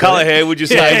wouldn't have What a clue. colour hair would you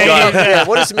say? Yeah, he's got? Yeah,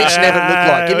 what does Mitch Nevitt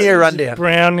look like? Give me a rundown.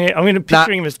 Brown hair. I'm going to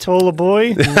picture him as taller boy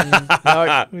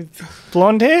No. with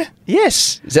blonde hair.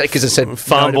 Yes. Is that because I said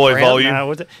Farm no to boy Brown? volume.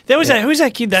 No, there was who's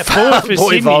that kid that forward for Farm boy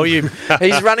Sydney? volume.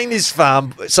 He's running this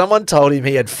farm. Someone told him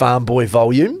he had farm boy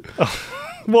volume.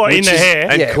 What, in Which the is- hair?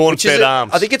 And which is corn-fed a-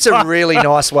 arms. I think it's a really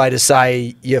nice way to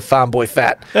say you're farm boy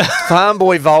fat. Farm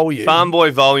boy volume. Farm boy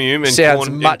volume and Sounds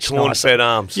corn, much and corn-fed nicer.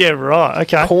 arms. Yeah, right.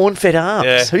 Okay. Corn-fed arms.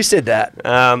 Yeah. Who said that?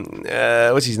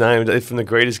 What's his name? From the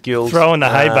Greeters Guild. Throwing the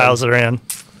hay bales around.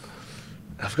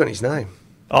 I've forgotten his name.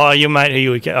 Oh, your mate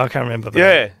who I can't remember. the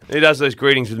Yeah, name. he does those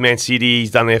greetings with Man City.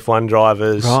 He's done the F1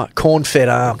 drivers. Right. Corn-fed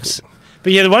arms.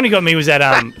 But yeah, the one who got me was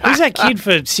that who's that kid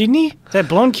for Sydney? That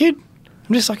blonde kid?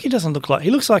 I'm just like, he doesn't look like. He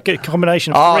looks like a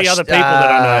combination of three other people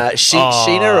that I know.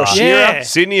 Sheena or Shearer? Yeah.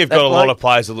 Sydney have That got a lot bloke- of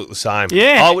players that look the same.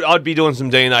 Yeah. I'd be doing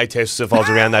some DNA tests if I was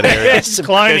around that area. Yes, There's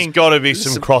cloning. got to be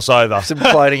some crossover. Some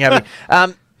clothing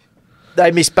happening.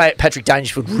 they missed Patrick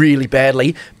Dangerfield really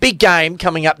badly. Big game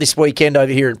coming up this weekend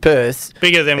over here in Perth.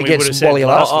 Bigger than we would against have said Wally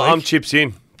last Lup. week. I'm chips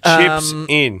in. Chips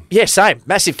in. Yeah, same.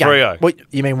 Massive game. 3-0. What,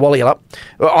 you mean Wally Lup?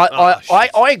 Well,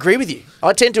 I agree with you.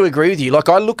 I tend to agree with you. Like,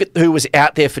 I look at who was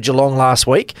out there for Geelong last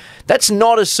week. That's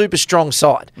not a super strong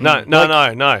side. No.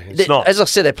 It's not. As I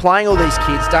said, they're playing all these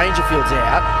kids. Dangerfield's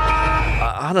out.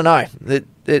 I don't know.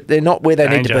 They're not where they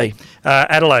need to be.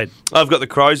 Adelaide. I've got the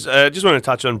Crows. Just want to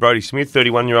touch on Brodie Smith,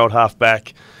 31-year-old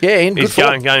halfback. Yeah, in good He's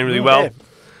form. going really well.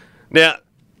 Yeah.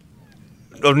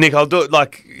 Now, Nick, I'll do it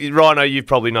like Rhino. You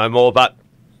probably know more, but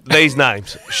these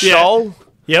names: Scholl,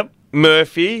 Yep.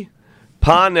 Murphy,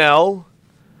 Parnell,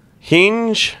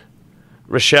 Hinge,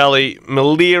 Rochelle,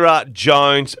 Malira,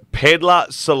 Jones, Pedler,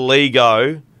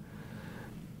 Saligo,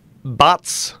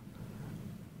 Butts,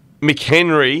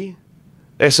 McHenry.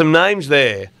 There's some names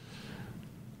there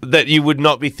that you would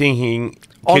not be thinking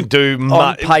could do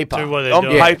much. On paper. Do what they're On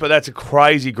doing. paper, that's a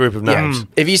crazy group of names.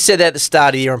 If you said that at the start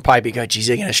of the year on paper, you go, geez,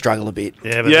 they're going to struggle a bit.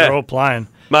 Yeah, but Yeah. they're all playing.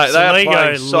 Mate, they are Saligo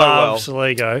playing so loves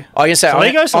Saligo. I can say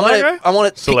Saligo? I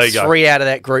want to pick Saligo. 3 out of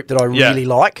that group that I Yeah. really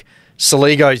like.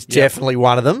 Saligo's definitely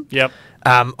one of them. Yep.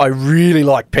 I really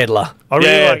like Pedler. I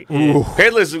really like.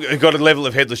 Pedler's got a level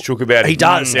of headless chook about him. He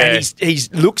does, Yeah. and he's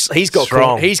got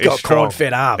Strong. he's got strong.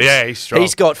 corn-fed arms. Yeah, he's strong.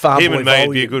 He's got farm Him boy and me volume.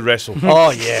 would be a good wrestle.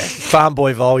 Oh yeah, farm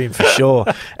boy volume for sure.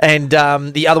 And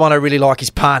the other one I really like is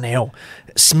Parnell.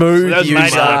 Smooth That's user.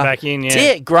 made that back in,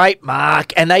 yeah. Great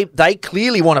mark, and they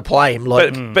clearly want to play him.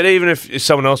 Like, But even if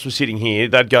someone else was sitting here,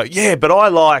 they'd go, yeah, but I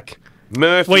like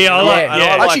Murphy. Well, yeah, I and like- and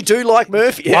yeah. I actually do like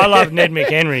Murphy. I love Ned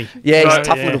McHenry. Yeah, he's So, a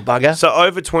tough little bugger. So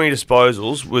over 20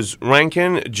 disposals was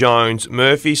Rankin, Jones,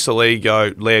 Murphy,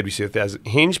 Saligo, Laird, we said 1,000,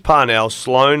 Hinge, Parnell,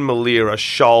 Sloan, Malira,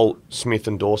 Scholl, Smith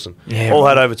and Dawson. Yeah, all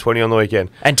right. had over 20 on the weekend.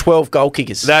 And 12 goal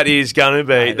kickers. That is going to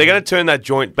be... They're going to turn that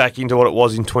joint back into what it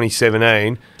was in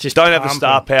 2017. Just Don't have the pump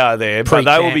star them. power there, but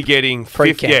they will Pre-camp. be getting...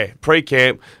 Pre-camp.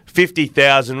 Pre-camp,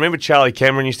 50,000. Remember Charlie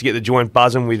Cameron used to get the joint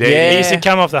buzzing with Eddie? Yeah. He used to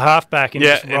come off the halfback and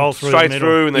just roll and through straight the middle.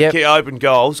 through and they Yep. kick open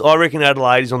goals. I reckon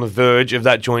Adelaide is on the verge of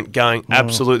that joint going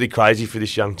absolutely crazy for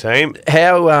this young team.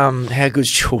 How good's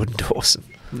Jordan Dawson?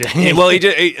 Yeah, well,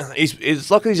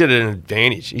 it's like he's at an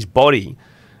advantage. His body,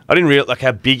 I didn't realize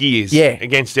how big he is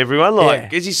against everyone. Like, Yeah.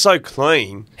 because he's so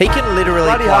clean. He can literally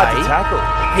Bloody play. hard to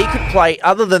tackle. He could play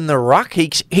other than the ruck. He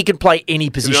could play any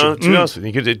To position. be honest with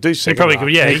you, he could do He second. probably half.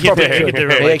 could, yeah. He could probably do could. the He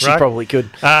relic, actually right? probably could.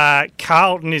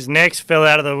 Carlton is next, fell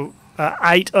out of the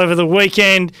 8 over the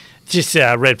weekend. Just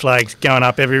red flags going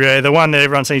up everywhere. The one that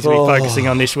everyone seems to be focusing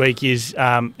on this week is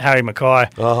Harry Mackay.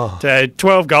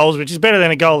 12 goals, which is better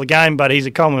than a goal a game, but he's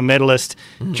a Coleman medalist.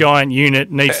 Giant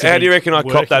unit, needs to How be do you reckon I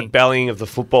copped working. that bellying of the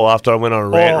football after I went on a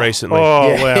rant recently? Oh,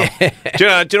 Yeah. well. Do you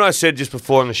know what I said just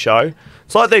before on the show?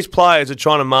 It's like these players are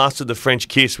trying to master the French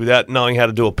kiss without knowing how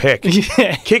to do a peck.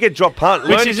 Yeah. Kick a drop punt.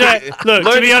 Which is, look,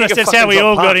 to be honest, that's how we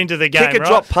all got into the game, Kick a right?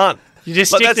 drop punt. You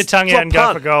just Like, stick the that's tongue out drop and go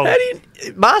punt. for goal. How do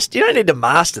you master? You don't need to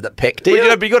master the peck, do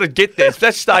Well, you? but you got to get there.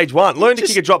 That's stage one. Learn to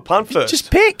kick a drop punt first. Just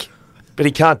pick. But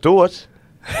he can't do it.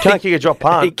 Can't kick a drop He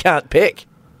punt. can't pick.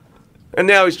 And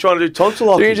now he's trying to do tonsil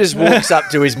So hockey. he just walks up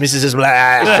to his missus and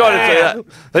He's trying to do that.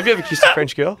 Have you ever kissed a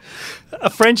French girl? A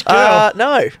French girl.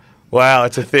 No. Wow,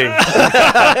 it's a thing.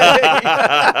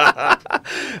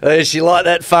 She like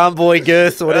that farm boy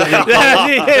girth or whatever.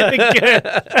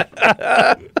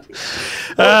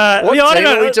 I don't team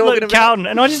are we know. talking Look, about? Carlton,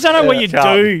 and I just don't know what you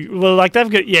Carlton. do. Well, like they've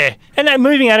got and that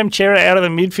moving Adam Chera out of the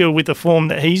midfield with the form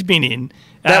that he's been in.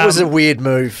 That was a weird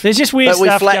move. There's just weird But we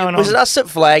stuff flag- going on. Was it us that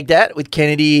flagged that with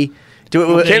Kennedy?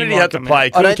 Kennedy had to play. I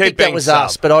Couldn't don't keep think that being was sub.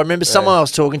 us, but I remember someone I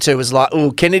was talking to was like,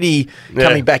 "Oh, Kennedy Yeah.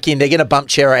 coming back in. They're going to bump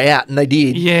Chera out," and they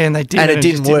did. Yeah, and they did, and it and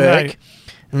didn't just didn't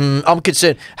work. I'm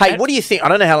concerned. Hey, what do you think? I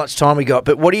don't know how much time we got,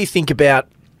 but what do you think about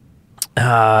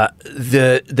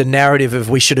the narrative of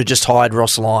we should have just hired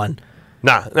Ross Lyon?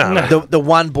 No. The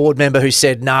one board member who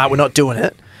said, "Nah, we're not doing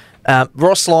it."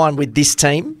 Ross Lyon with this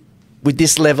team, with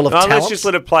this level of No, talent. let's just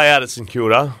let it play out at St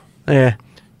Kilda. Yeah.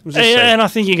 And I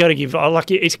think you got to give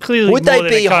it's clearly Would more they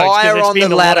than be a coach, 'cause higher there's on been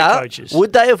the a lot of ladder? coaches.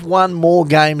 Would they have won more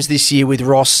games this year with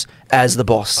Ross as the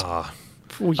boss? Well,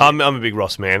 yeah. I'm a big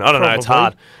Ross man. I don't know. It's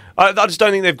hard. Probably. I just don't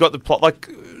think they've got the plot. Like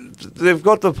they've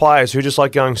got the players who just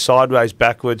like going sideways,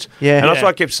 backwards. Yeah. and that's Yeah. what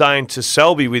I kept saying to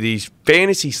Selby with his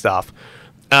fantasy stuff.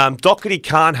 Doherty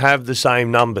can't have the same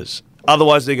numbers.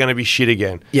 Otherwise, they're going to be shit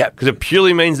again. Yeah. Because it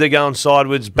purely means they're going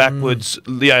sideways, backwards,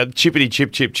 chippity,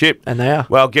 chip, chip, chip. And they are.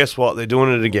 Well, guess what? They're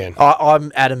doing it again.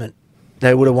 I'm adamant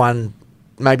they would have won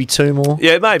maybe 2 more.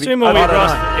 Yeah, maybe. Two more I with don't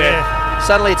Ross. know. Yeah.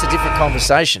 Suddenly it's a different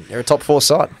conversation. They're a top 4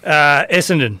 side.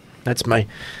 Essendon. That's me.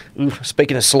 Ooh,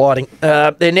 speaking of sliding,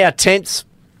 they're now 10th.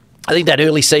 I think that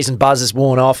early season buzz has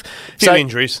worn off. Few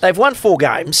injuries. They've won 4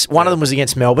 games. One of them was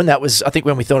against Melbourne. That was, I think,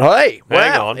 when we thought, hey,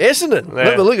 Hang wow, on. Essendon.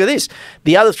 Yeah. Look at this.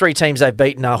 The other 3 teams they've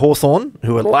beaten are Hawthorn,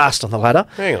 who are last on the ladder.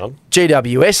 Hang on.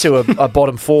 GWS, who are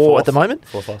bottom 4 at the moment.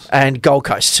 Fourth. And Gold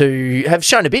Coast, who have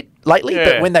shown a bit lately, Yeah.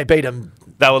 but when they beat them,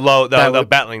 They were low. They were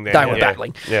battling there. they were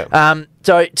battling. Yeah.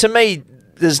 So to me,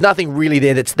 there's nothing really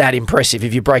there that's that impressive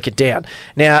if you break it down.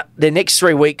 Now, their next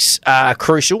 3 weeks are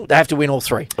crucial. They have to win all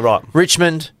 3. Right.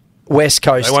 Richmond, West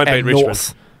Coast, They won't beat and Richmond.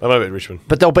 North. They won't beat Richmond.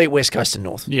 But they'll beat West Coast and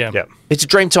North. Yeah. Yeah. It's a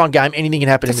Dreamtime game. Anything can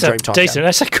happen in the That's Dreamtime decent. game.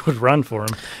 That's a good run for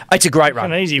him. It's a great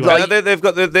run. An easy Like, one.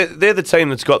 They're the team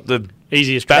that's got the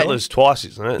Easiest battlers twice,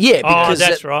 isn't it? Yeah, Oh, because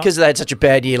that's right. because they had such a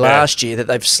bad year last year that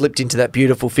they've slipped into that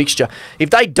beautiful fixture.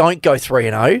 If they don't go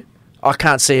 3-0, I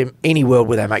can't see any world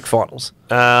where they make finals.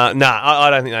 I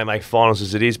don't think they make finals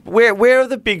as it is. Where are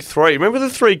the big 3? Remember the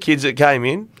 3 kids that came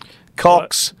in?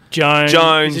 Cox, Jones.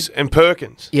 Is it- and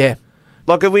Perkins. Yeah.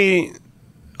 Like, are we...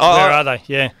 Where are they?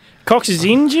 Yeah. Cox is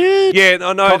injured. Yeah,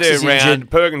 I know Cox they're is around. injured.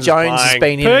 Perkins Jones is has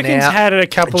playing. been in Perkins and out. had a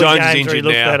couple Jones of is games where he injured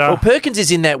looked now. better. Well, Perkins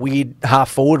is in that weird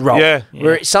half-forward role. Yeah.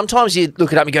 Where sometimes you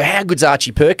look it up and you go, how good's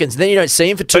Archie Perkins? And then you don't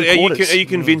see him for 2 But quarters. are you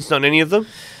convinced on any of them?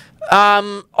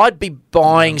 I'd be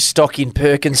buying stock in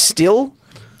Perkins still.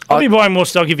 I'd be buying more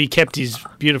stock if he kept his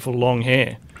beautiful long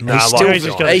hair. No, he's like, still, he's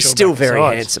just got a he's short still back very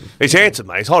size. handsome. He's handsome,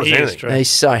 mate. He's hot He as is anything. true. He's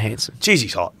so handsome. Jeez,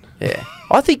 he's hot. Yeah.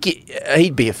 I think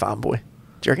he'd be a farm boy.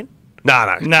 Do you reckon?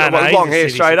 No. No, Well, he's long a hair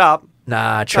city straight kid. up.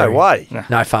 Nah, true. No way.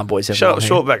 No farm boys have long hair.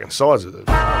 Short back and sides of it.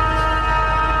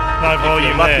 No volume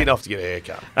You're lucky there. enough to get a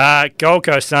haircut. Gold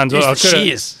Coast Suns. Well,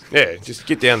 Cheers. Yeah, just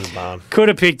get down to the barn. Could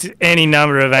have picked any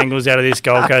number of angles out of this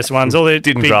Gold Coast ones. All the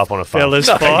Didn't big grow up on a farm. fellas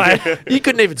fly. You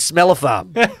couldn't even smell a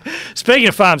farm. Speaking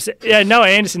of farms, Noah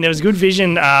Anderson, there was good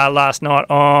vision last night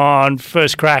on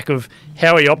first crack of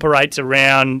how he operates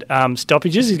around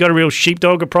stoppages. He's got a real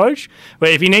sheepdog approach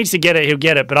where if he needs to get it, he'll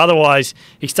get it. But otherwise,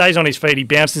 he stays on his feet, he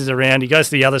bounces around, he goes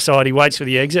to the other side, he waits for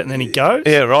the exit, and then he goes.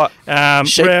 Yeah, right.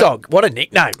 Sheepdog. What a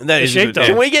nickname. That is sheepdog.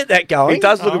 Can we get that going? He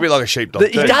does look a bit like a sheepdog.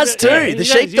 He does too. Yeah, the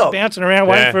he's sheepdog. bouncing around,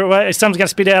 waiting Yeah. for it. If someone's going to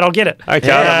spit out, I'll get it. Okay, I don't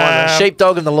mind that.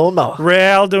 Sheepdog and the lawnmower.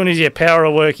 Raul doing his power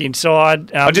of work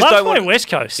inside. I just love don't want playing West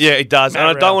Coast. Yeah, it does. Matt And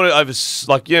I don't Rowell.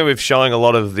 want to with showing a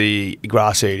lot of the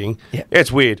grass eating. Yeah.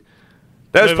 It's weird.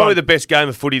 That was Move probably on. the best game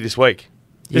of footy this week.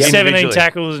 There's 17 Individually.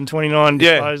 tackles and 29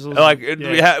 Yeah, disposals. like and,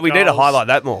 we need to goals. highlight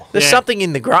that more. There's Yeah. something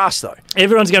in the grass though.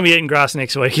 Everyone's going to be eating grass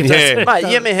next week. If Yeah.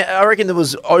 that's- Mate, I reckon there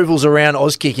was ovals around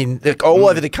Auskick all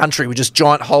over the country with just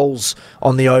giant holes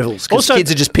on the ovals because Also- kids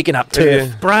are just picking up turf,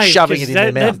 Brave, shoving 'cause it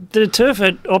in their mouth. The turf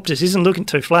at Optus isn't looking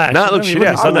too flat. No, it looks shit Maybe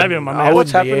out, doesn't it? maybe on my I mouth.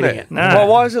 What's wouldn't be happened eating there? it. No.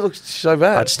 Why does it look so I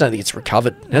bad? just don't think it's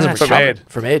recovered. It hasn't From recovered Ed.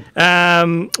 from Ed.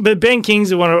 But Ben King's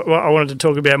the one I wanted to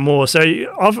talk about more. So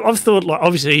I've thought, like,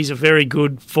 obviously he's a very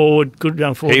good forward, good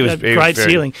young forward, He was great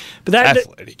very ceiling. But that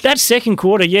athletic. that second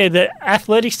quarter, the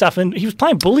athletic stuff, and he was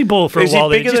playing bully ball for Is a he while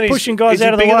there, bigger just than pushing his, guys is he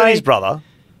out of the bigger than way. his brother?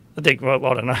 I think, well,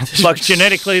 I don't know. Like,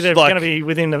 Genetically, they're like- going to be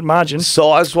within the margin.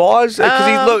 Size-wise?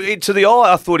 Because to the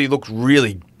eye, I thought he looked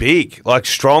really big, like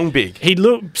strong big. He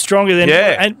looked stronger than,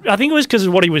 Yeah. and I think it was because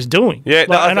of what he was doing. Yeah,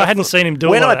 no, and I hadn't seen him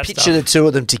doing When all I that picture stuff. the two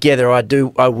of them together,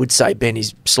 I would say Ben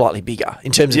is slightly bigger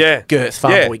in terms of girth,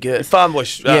 farm boy girth. Farm boy.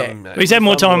 Yeah. He's had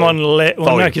more time on well, no,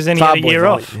 volume. because then he had a Farm boy year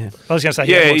volume, off. yeah. I was going to say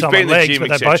he Yeah, had more he's time been on in the legs, gym, but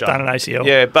they've etc. both done an ACL.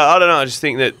 Yeah, but I don't know. I just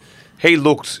think that he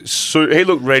looked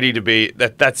ready to be.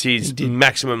 That's his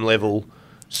maximum level.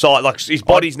 Like his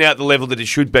body's now at the level that it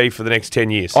should be for the next 10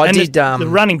 years. I And did. the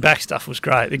running back stuff was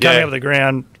great. The going Yeah. over the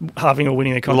ground, halving or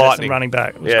winning the contest Lightning. and running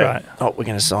back was Yeah. great. Oh, we're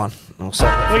going to sign. We'll save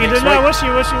that for We can next do, no, week. what you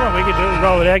want? We can do it.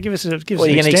 Roll it out. Give us What, an are you going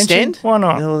to extension. extend? Why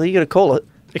not? No, you got to call it.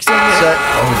 Extend it.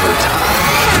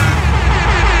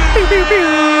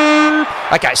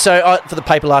 Okay, so for the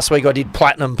paper last week, I did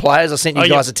platinum players. I sent you Oh,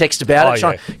 guys yeah. a text about Oh, it,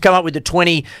 trying to come up with the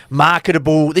 20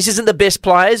 marketable. This isn't the best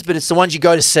players, but it's the ones you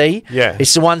go to see. Yeah.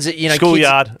 It's the ones that, kids,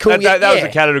 Schoolyard. Cool, That was the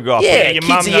category I put. Yeah, Yeah, your kids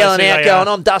mum are knows yelling who out, they going,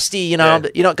 are. I'm Dusty, Yeah.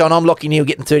 you're not going, I'm Lockie Neal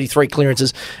getting 33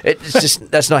 clearances. It's just,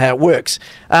 that's not how it works.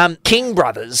 King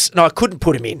Brothers, no, I couldn't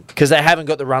put him in because they haven't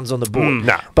got the runs on the board.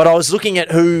 no. But I was looking at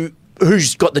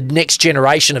who's got the next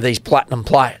generation of these platinum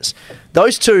players.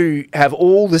 Those two have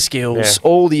all the skills, Yeah.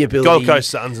 all the ability. Gold Coast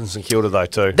Suns and St Kilda though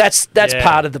too. That's Yeah.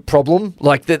 part of the problem.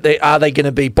 Like, are they going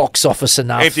to be box office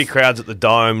enough? Empty crowds at the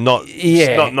Dome, not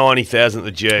 90,000 at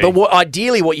the G. But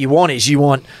ideally, what you want is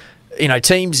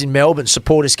teams in Melbourne,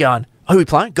 supporters going, who are we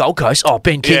playing? Gold Coast. Oh,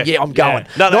 Ben King. Yeah, I'm going.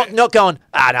 No, not going.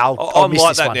 No, I'll I'm miss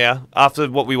like this that one. now. After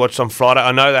what we watched on Friday,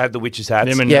 I know they had the witches' hats.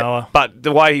 Him and Yeah. Noah. But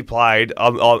the way he played,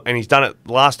 and he's done it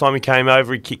last time he came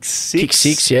over, he kicked six. Kick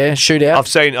six, yeah, shootout.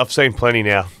 I've seen plenty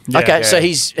now. Okay, Yeah. so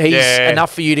he's Yeah.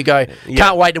 enough for you to go. Yeah.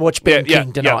 Can't wait to watch Ben Yeah,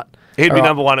 King tonight. He'd be All right.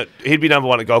 number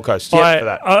one at Gold Coast. For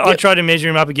that. I tried to measure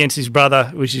him up against his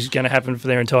brother, which is going to happen for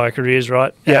their entire careers,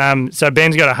 right? Yep. So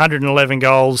Ben's got 111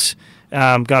 goals,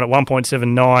 gone at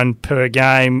 1.79 per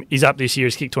game. He's up this year.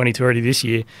 He's kicked 22 already this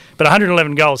year. But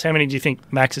 111 goals, how many do you think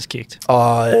Max has kicked?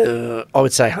 I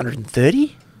would say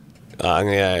 130. How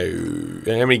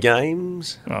many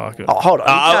games? Oh, good. Oh, hold on.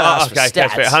 You can't ask for Okay,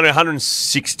 that's fair. stats.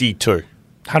 162.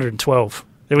 112.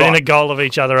 They're within a goal of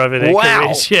each other over their Wow.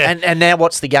 careers. Yeah. And now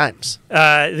what's the games?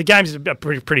 The games are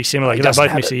pretty similar. He They doesn't both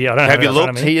have miss it. a year. I don't Have it you in front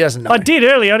of looked? me. He doesn't know. I did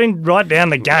earlier. I didn't write down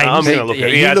the games. I'm going to look at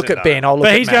it. He you hasn't look at done Ben. it. I'll look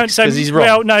But at he's Max going. because he's wrong.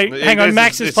 Well, no, hang on.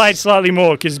 Max has played slightly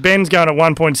more because Ben's going at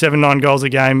 1.79 goals a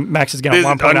game. Max is going at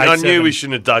 1.87. I knew we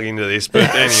shouldn't have dug into this, but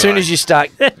anyway. As soon as you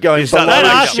start going start below Don't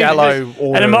the ask me shallow because-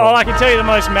 order. And I can tell you the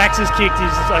most Max has kicked is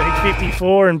I think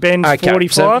 54 and Ben's Okay,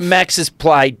 45. so Max has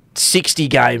played 60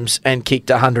 games and kicked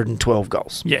 112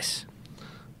 goals. Yes.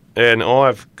 And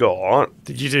I've got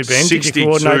Did you do Ben? Did you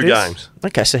coordinate 62 this? games.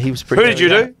 Okay, so he was pretty Who did you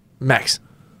do? Max.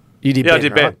 You did Yeah, Ben, I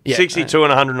did right? bet. Yeah. 62 and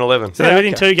 111. So they're Yeah,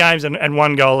 within okay. 2 games and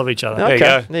 1 goal of each other. Okay, There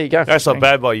you go. there you go. That's not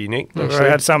bad by you, Nick. I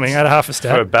had something. I had a half a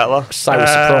stat. For a battler. Say was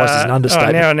surprised is an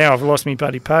understatement. Now I've lost me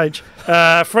bloody page.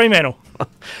 Fremantle.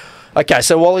 Okay,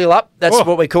 so Wally up. That's Oh,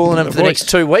 what we're calling them the for the voice. next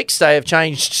 2 weeks. They have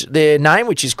changed their name,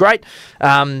 which is great.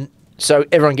 So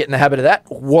everyone get in the habit of that.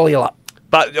 Wally up.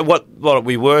 But what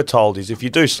we were told is if you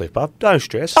do slip up, don't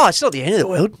stress. Oh, it's not the end of the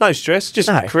world. No stress. Just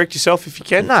No. correct yourself if you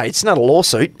can. No, it's not a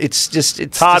lawsuit. It's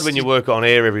Hard just- when you work on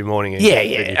air every morning. And Yeah,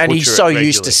 you yeah. And he's butcher so it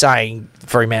used to regularly. saying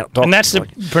Fremantle. And that's the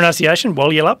pronunciation,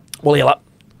 Wallyup. Wally up.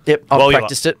 Yep, I've Wally up.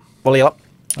 practiced it. Wally up.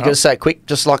 You got to say it quick,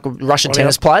 just like Russian Wally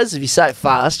tennis up. players. If you say it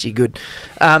fast, you're good.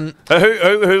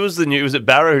 Who was the new? Was it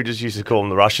Barrow who just used to call them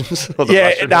the Russians? Or the Yeah,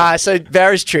 Russian nah, so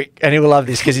Barry's trick, and he will love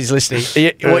this because he's listening.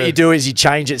 What you do is you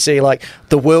change it, so you're like,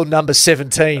 the world number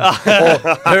 17, or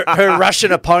her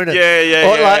Russian opponent. Yeah,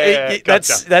 Or like, yeah.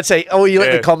 That's how, or you let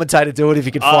Yeah. the commentator do it if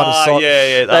you can find Ah, a site.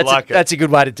 yeah, I like it. That's a good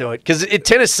way to do it, because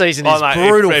tennis season is Oh, mate,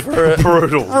 brutal,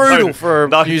 brutal. brutal for a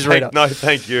no, newsreader. No,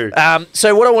 thank you.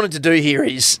 So what I wanted to do here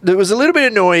is there was a little bit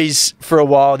of noise for a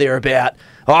while there about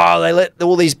they let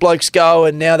all these blokes go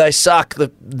and now they suck,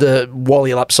 the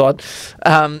Wally upside.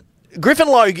 Griffin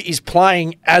Logue is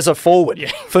playing as a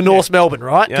forward for North Melbourne,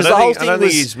 right? Yeah, I don't think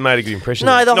he's made a good impression.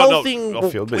 No, there. the Not- whole not thing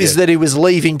off-field, but is yeah. that he was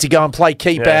leaving to go and play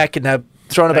keep-back and they're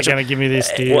throwing a They're bunch of... going to give me this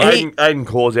deal. Well, he- Aiden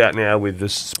Corr's out now with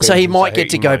this. So he might get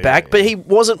to go back, but he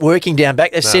wasn't working down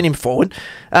back. They've sent him forward.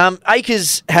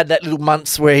 Akers had that little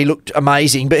months where he looked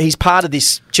amazing, but he's part of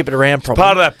this chip it around problem.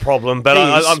 part of that problem. But He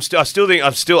I is. still think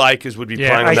Akers would be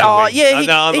Yeah, playing on Akers- that Oh, wing. yeah, he'd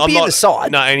I'm be in the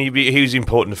side. No, and he was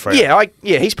important to Fred.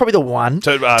 Yeah, he's probably the one.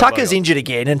 So, Tucker's like- injured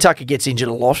again, and Tucker gets injured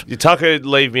a lot. Tucker,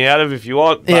 leave me out of if you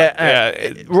want. But,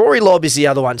 Rory Lobb is the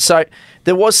other one. So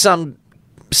there was some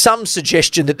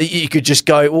suggestion that you could just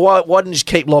go, why didn't you just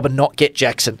keep Lobb and not get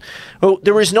Jackson? Well,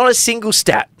 there is not a single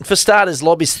stat. For starters,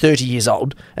 Lobb is 30 years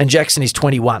old and Jackson is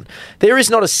 21. There is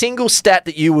not a single stat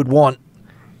that you would want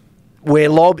where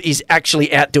Lobb is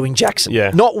actually outdoing Jackson.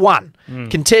 Yeah. Not one.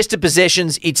 Contested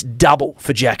possessions, it's double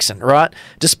for Jackson, right?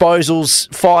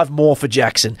 Disposals, 5 more for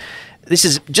Jackson. This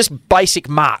is just basic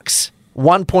marks.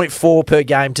 1.4 per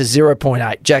game to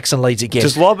 0.8. Jackson leads again.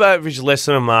 Does Lob average less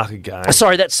than a mark a game?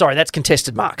 Sorry, that's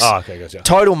contested marks. Oh, okay, gotcha.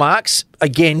 Total marks,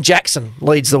 again, Jackson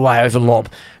leads the way over Lob.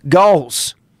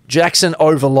 Goals, Jackson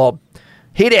over Lob.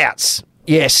 Hit-outs,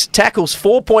 yes. Tackles,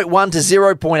 4.1 to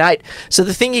 0.8. So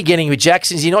the thing you're getting with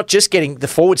Jackson is you're not just getting the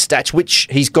forward stats, which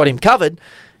he's got him covered.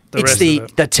 It's rest the of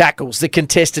it. the tackles, the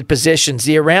contested possessions,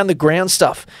 the around the ground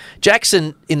stuff.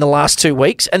 Jackson in the last 2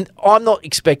 weeks, and I'm not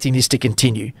expecting this to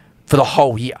continue for the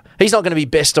whole year. He's not going to be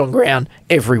best on ground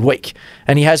every week,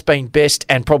 and he has been best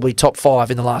and probably top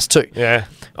 5 in the last 2. Yeah,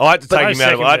 I had to take him out.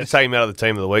 second I had to best. take him out of the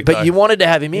team of the week. But though. you wanted to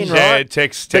have him in, yeah, right?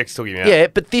 Tex took him out. Yeah,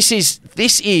 but this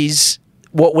is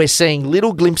what we're seeing,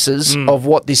 little glimpses of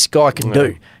what this guy can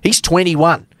do. He's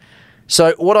 21.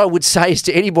 So what I would say is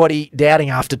to anybody doubting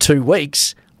after 2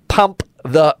 weeks, pump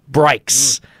the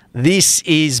brakes. This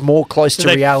is more close to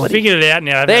They reality. figured it out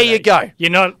now. haven't There they? you go. You're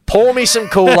not. Pour me some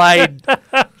Kool-Aid.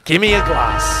 Give me a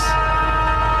glass.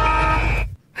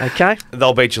 Okay.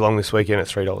 They'll beat Geelong this weekend at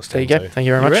 $3.10. There you go. Thank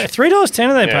you very much. $3.10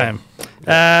 are they Yeah. pay him?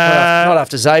 Not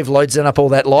after Zave loads up all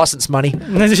that licence money.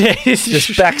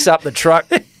 Just backs up the truck.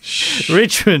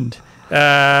 Richmond.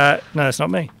 No, it's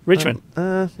not me. Richmond.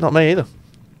 Not me either.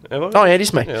 Have I? Oh, yeah, it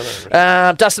is me.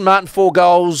 Yeah, Dustin Martin, 4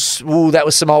 goals. Ooh, that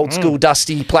was some old school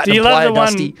Dusty, Do platinum you love player the one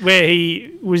Dusty. where he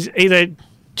was either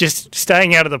just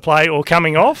staying out of the play or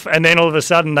coming off, and then all of a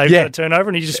sudden they've got a turnover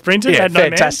and he just sprinted. Yeah, had no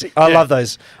fantastic. man. I love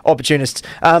those opportunists.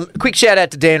 Quick shout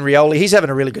out to Dan Rioli. He's having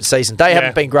a really good season. They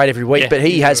haven't been great every week, but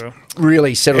he has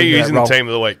really settled He into is that in the role. team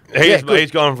of the week. Good.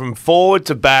 He's gone from forward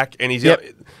to back, and he's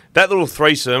that little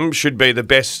threesome should be the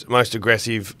best, most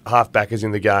aggressive half-backers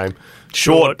in the game.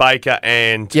 Short, Baker,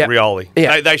 and Rioli.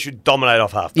 Yeah. They should dominate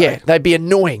off half-back. Yeah, they'd be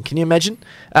annoying. Can you imagine?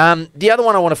 The other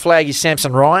one I want to flag is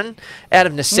Samson Ryan. Out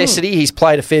of necessity, he's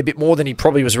played a fair bit more than he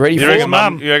probably was ready You for. reckon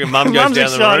Mum goes Mum's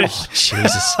down the road? excited.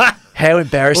 Jesus. How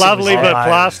embarrassing. Lovely, was that? but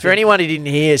plastic. For anyone who didn't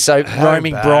hear, so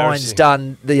Roaming Brian's embarrassing.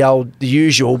 done the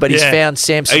usual, but he's found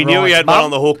Samson He knew Ryan's he had mum. one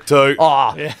on the hook too.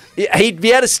 Oh, he'd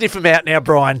be able to sniff him out now,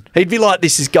 Brian. He'd be like,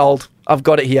 this is gold. I've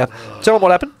got it here. Tell him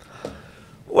what happened.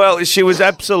 Well, she was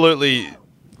absolutely...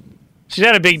 She's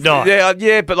had a big night.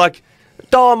 Yeah, but like...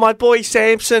 Oh, my boy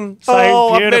Samson. So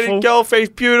I met beautiful. his girlfriend. He's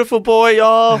beautiful boy.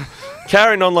 Oh...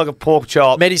 Carrying on like a pork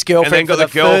chop. Met his girlfriend and then got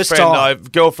for the first time.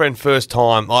 Girlfriend first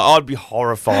time. I'd be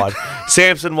horrified.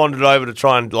 Samson wandered over to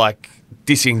try and like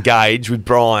disengage with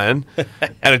Brian,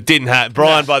 and it didn't happen.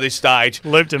 Brian by this stage,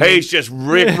 Looped him he's just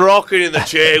rocking in the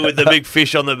chair with the big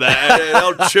fish on the back.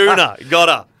 Old tuna, got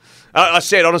her. I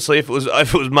said honestly, if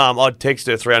it was Mum, I'd text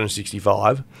her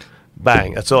 365.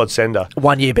 Bang, that's all I'd send her.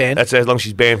 1 year ban. That's as long as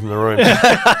she's banned from the room.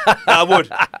 I would.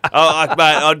 Mate,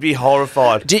 I'd be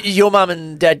horrified. Did your mum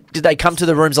and dad, did they come to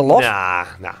the rooms a lot?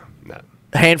 Nah.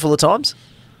 A handful of times?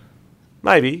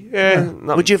 Maybe. Yeah.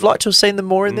 No. Would you have liked to have seen them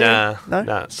more in there?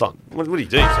 No. It's not. What do you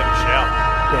do? You just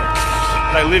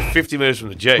have a shower. They live 50 metres from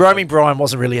the Jeep. Roaming Brian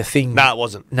wasn't really a thing. No, it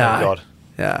wasn't. No. Thank God.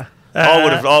 Yeah.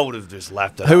 I would have just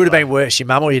lapped it. Who would have been worse, your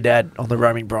mum or your dad, on the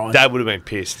Roaming Brian? Dad would have been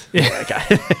pissed.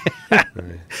 Okay.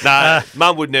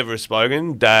 Mum would never have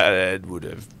spoken. Dad would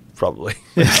have probably.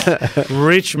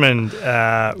 Richmond,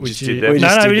 which did is, them. we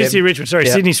just them. did Richmond. Sorry,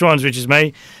 Yeah. Sydney Swans, which is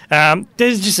me.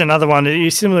 There's just another one.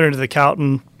 It's similar into the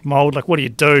Carlton mould. Like, what do you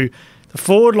do? The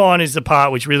forward line is the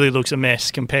part which really looks a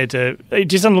mess compared to. It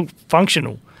just doesn't look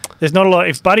functional. There's not a lot.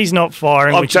 If Buddy's not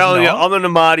firing, I'm which telling is you, not, I'm an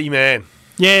Amati man.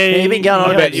 You've been going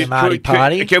on about your Marty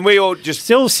party. Can we all just...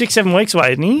 Still 6-7 weeks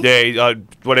away, isn't he? Yeah,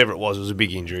 whatever it was a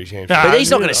big injury. But he's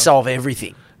not going to solve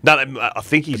everything. No, I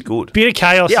think he's good. Bit of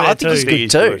chaos Yeah, there I think he's too. good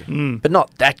He's too. good. But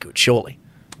not that good, surely.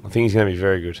 I think he's going to be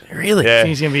very good. Really? Yeah.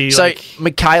 He's going to be So like...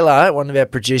 Michaela, one of our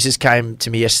producers, came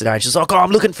to me yesterday and she's like, I'm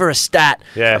looking for a stat.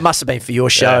 Yeah. It must have been for your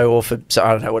show or for, so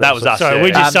I don't know what That it was us. Sorry, yeah. we're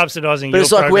just subsidising But your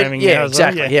it's like, programming. yeah, now as well.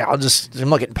 exactly. Yeah, I'm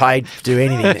not getting paid to do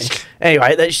anything. Then.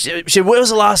 Anyway, she said, when was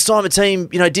the last time a team,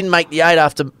 didn't make the 8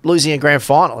 after losing a grand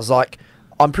final? I was like,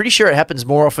 I'm pretty sure it happens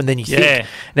more often than you think.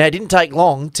 Now, it didn't take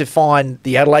long to find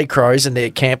the Adelaide Crows and their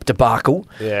camp debacle,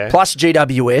 plus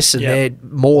GWS and their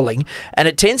mauling, and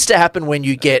it tends to happen when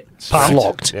you get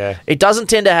flogged. Yeah. It doesn't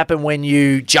tend to happen when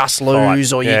you just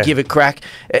lose or you give a crack.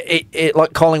 It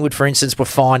like Collingwood, for instance, were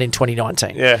fine in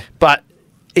 2019. Yeah. But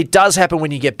it does happen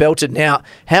when you get belted. Now,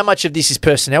 how much of this is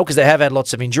personnel, because they have had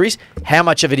lots of injuries, how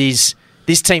much of it is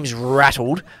this team's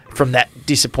rattled from that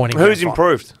disappointing Who's grand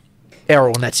final? improved?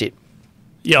 Errol, and that's it.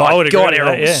 Yeah, My I would agree God, with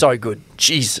Errol that, was yeah. so good.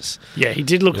 Jesus. Yeah, he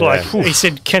did look like... He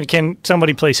said, can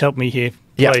somebody please help me here,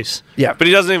 Yeah. please? Yeah. But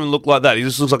he doesn't even look like that. He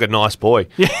just looks like a nice boy.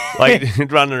 Like,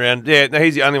 running around. Yeah, no,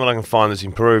 he's the only one I can find that's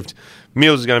improved.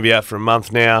 Mills is going to be out for a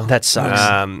month now. That sucks.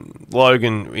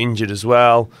 Logan injured as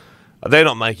well. They're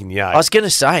not making the 8. I was going to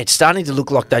say, it's starting to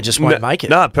look like they just won't make it.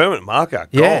 No, permanent marker.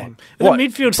 Yeah. Gone. The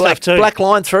midfield stuff too. Black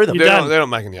line through them. You're done. They're not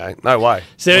making the 8. No way.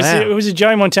 So it was a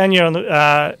Joe Montagna on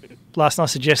the, last night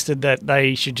suggested that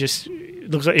they should just...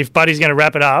 Looks like if Buddy's going to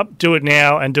wrap it up, do it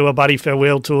now and do a Buddy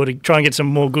farewell tour to try and get some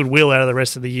more goodwill out of the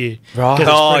rest of the year. Right.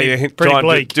 'Cause it's pretty Try and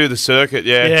bleak. do the circuit,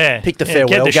 yeah. Yeah. Pick the Get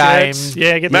farewell the game. shirts.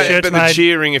 Yeah, get the shirts But the made.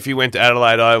 cheering if you went to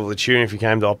Adelaide Oval, the cheering if you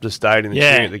came to Optus Stadium, the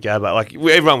cheering at the Gabba, like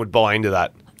everyone would buy into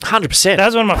that. 100%. That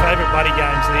was one of my favourite Buddy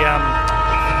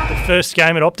games. The first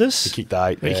game at Optus. He kicked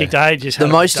 8. He kicked 8. Just The had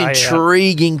a most day out.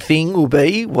 intriguing thing will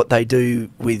be what they do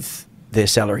with their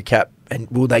salary cap, and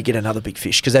will they get another big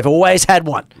fish? Because they've always had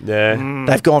one. Yeah.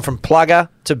 They've gone from Plugger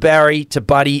to Barry to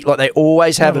Buddy. Like, they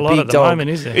always have Not a lot big at the dog. moment,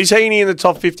 is there? Is Heaney in the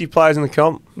top 50 players in the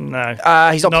comp? No.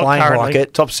 He's not playing currently. like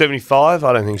it. Top 75?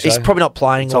 I don't think so. He's probably not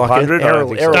playing Top like 100? it. I don't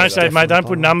think so. Errol's Don't say, mate, definitely don't put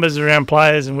playing. numbers around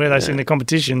players and where they sit in the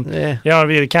competition. Yeah. You don't want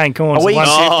to be the Kane Corns. Are we, one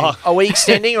Oh. are we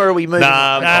extending or are we moving?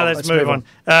 Nah, on? Nah, let's move on.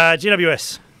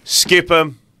 GWS. Skip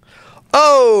him.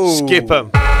 Oh! Skip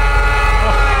him.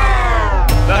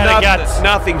 No guts.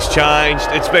 Nothing's changed.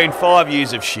 It's been 5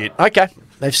 years of shit. Okay.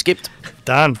 They've skipped.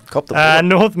 Done. Cop the bullet.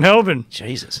 North Melbourne.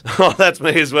 Jesus. Oh, that's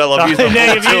me as well. I've used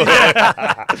Now you've the used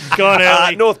it. Gone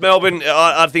early. North Melbourne,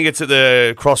 I think it's at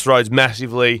the crossroads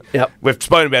massively. Yep. We've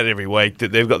spoken about it every week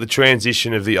that they've got the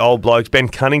transition of the old blokes. Ben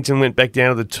Cunnington went back down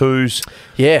to the twos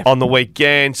on the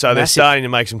weekend, so they're starting to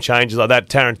make some changes like that.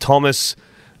 Taron Thomas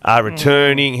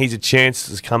returning. He's a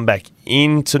chance to come back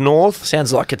into North.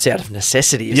 Sounds like it's out of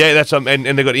necessity. Yeah, that's and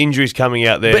they've got injuries coming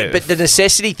out there. But the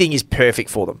necessity thing is perfect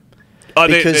for them. Oh,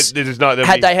 Because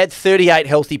they had 38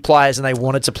 healthy players and they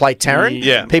wanted to play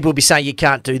Taron, people would be saying you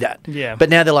can't do that. Yeah. But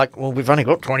now they're like, well, we've only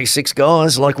got 26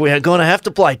 guys. Like, we're going to have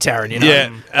to play Taron, you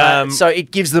know? Yeah. So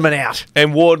it gives them an out.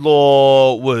 And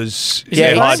Wardlaw was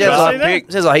Yeah,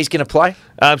 pick. sounds like he's going to play.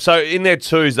 So in their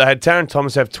twos, they had Taron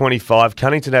Thomas have 25,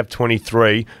 Cunnington have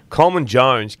 23, Coleman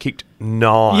Jones kicked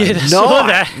 9. Yeah, I saw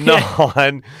that.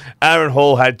 9. Aaron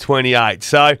Hall had 28.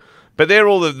 So, but they're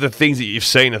all the things that you've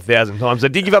seen 1,000 times. They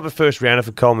did give up a first rounder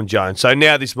for Coleman Jones. So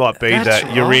now this might be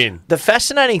you're in. The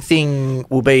fascinating thing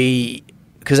will be,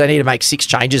 because they need to make 6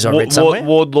 changes, I read somewhere.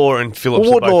 Wardlaw and Phillips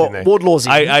are both in there. Wardlaw's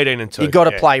in. 18 and 2. You've got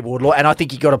to play Wardlaw, and I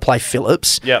think you've got to play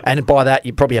Phillips. Yep. And by that,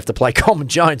 you probably have to play Coleman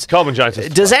Jones. Coleman Jones.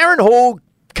 Does Aaron Hall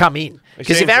come in?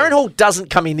 Because if seems Aaron Hall doesn't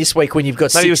come in this week when you've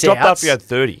got 6 outs... he was dropped up, he had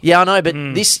 30. Yeah, I know, but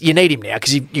this you need him now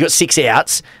because you've got 6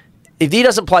 outs. If he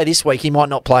doesn't play this week, he might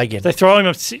not play again. They throw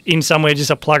him in somewhere just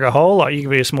to plug a hole. Like, you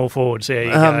could be a small forward. So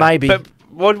maybe. But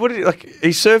what did he like?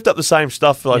 He served up the same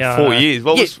stuff for 4 years.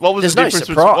 What was the difference?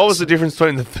 What was the difference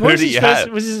between the 30 you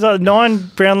had? Was his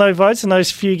 9 Brownlow votes in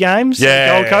those few games?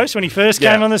 Yeah, Gold Coast when he first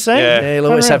came on the scene. Yeah, he'll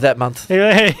always have that month.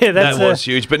 That was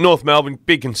huge. But North Melbourne,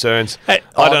 big concerns. I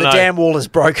don't know. The dam wall is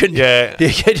broken. Yeah,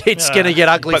 it's going to get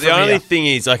ugly. But the only thing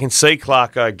is, I can see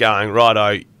Clarko going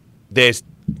righto. There's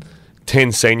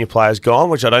 10 senior players gone,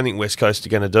 which I don't think West Coast are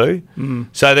going to do.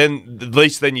 So then, at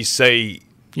least then you see...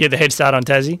 Yeah, the head start on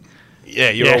Tassie. Yeah,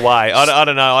 you're away. I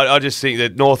don't know. I just think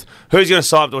that North... Who's going to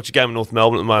sign up to watch a game in North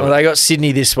Melbourne at the moment? Well, they got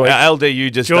Sydney this week.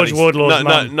 LDU just... George Wardlaw's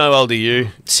mum. No LDU.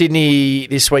 Sydney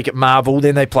this week at Marvel.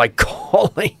 Then they play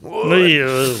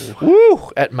Collingwood.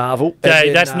 Woo! At Marvel.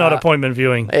 Yeah, that's not appointment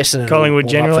viewing. Essendon Collingwood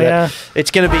generally are.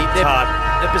 It's going to be...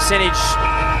 The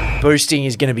percentage boosting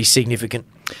is going to be significant.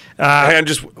 And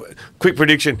just quick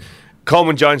prediction.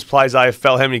 Coleman Jones plays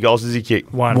AFL. How many goals does he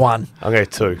kick? 1. I'm going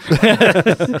to 2.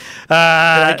 It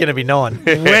ain't going to be 9.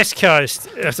 West Coast.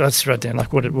 Let's write down.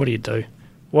 Like, what do you do?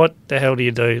 What the hell do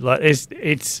you do? Like,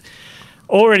 it's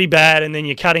already bad, and then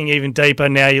you're cutting even deeper.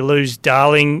 Now you lose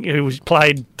Darling, who was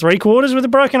played 3 quarters with a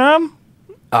broken arm.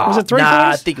 Was it 3 quarters?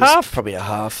 I think it was half? probably a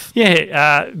half.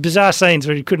 Yeah, bizarre scenes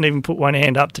where he couldn't even put one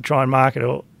hand up to try and mark it.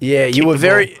 Or yeah, you were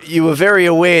very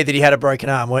aware that he had a broken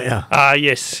arm, weren't you?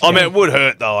 Yes. I mean, it would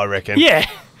hurt though. I reckon. Yeah,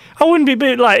 I wouldn't be a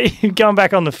bit like going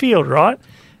back on the field, right?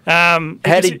 How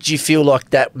did you feel like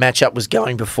that matchup was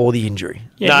going before the injury?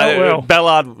 Yeah, well.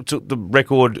 Ballard took the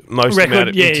record amount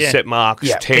of intercept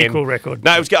marks. 10. Equal record.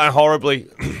 No, it was going horribly.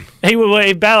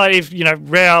 If Ballard,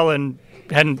 Rowell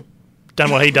hadn't done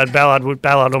what he did,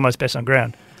 Ballard almost best on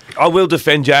ground. I will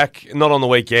defend Jack, not on the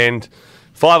weekend.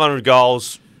 500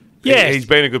 goals. Yeah. He's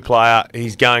been a good player.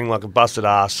 He's going like a busted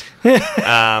ass.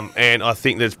 And I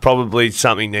think there's probably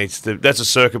something that's a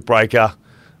circuit breaker.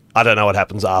 I don't know what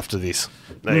happens after this.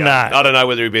 No. I don't know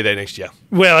whether he'll be there next year.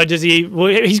 Well, does he? Well,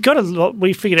 he's got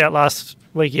we figured out last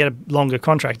week he had a longer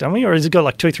contract, don't we? Or has he got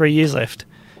like 2-3 years left?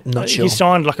 Not sure. He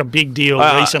signed like a big deal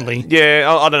recently.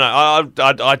 Yeah, I don't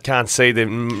know. I can't see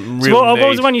them real what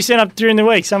was the one you sent up during the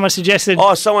week? Someone suggested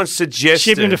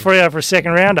ship him to Freo for a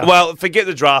second rounder. Well, forget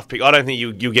the draft pick. I don't think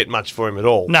you'll get much for him at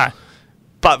all. No.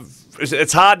 But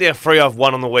it's hard to have Freo have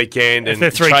one on the weekend. If and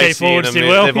the 3 Tracy key forwards and did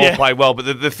well. They've all played well.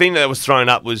 But the thing that was thrown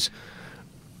up was,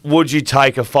 would you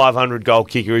take a 500-goal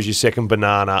kicker as your second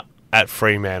banana at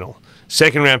Fremantle?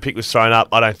 Second round pick was thrown up.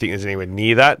 I don't think there's anywhere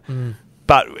near that.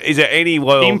 But is there any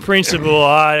world... In principle,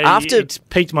 it's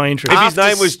piqued my interest. If his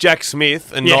name was Jack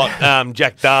Smith and not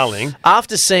Jack Darling...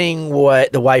 After seeing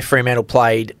the way Fremantle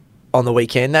played on the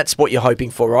weekend, that's what you're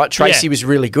hoping for, right? Tracy was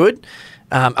really good.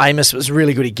 Amos was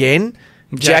really good again.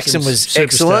 Jackson was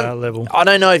excellent. Level. I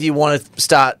don't know if you want to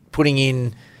start putting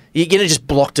in... You're going to just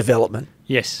block development.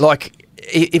 Yes. Like...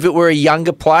 If it were a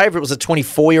younger player, if it was a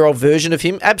 24-year-old version of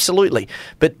him, absolutely.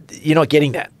 But you're not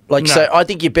getting that. So I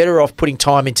think you're better off putting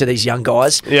time into these young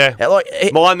guys. Yeah.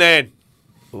 My man.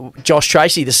 Josh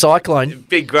Tracy, the Cyclone.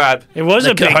 Big grab. It was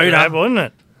a big grab, wasn't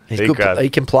it? He's good.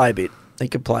 He can play a bit.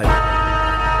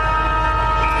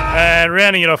 And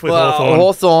rounding it off with Hawthorn.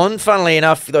 Hawthorn, funnily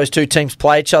enough, those two teams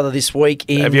play each other this week.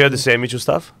 Have you heard the Sam Mitchell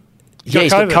stuff? Yeah,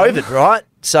 he's got COVID, right?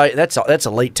 So that's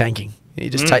elite tanking. You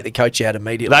just take the coach out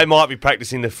immediately. They might be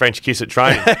practicing the French kiss at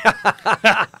training.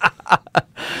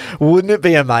 Wouldn't it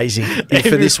be amazing if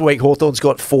for this week Hawthorn's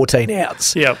got 14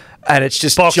 outs? Yep. And it's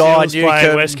just Box John Hills playing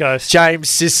Newcombe, West Coast. James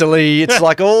Sicily. It's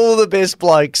like all the best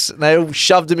blokes. And they all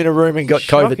shoved them in a room and got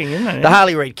Shocking, COVID. isn't it? The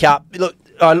Harley Reid Cup. Look,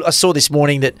 I saw this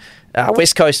morning that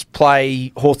West Coast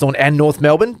play Hawthorn and North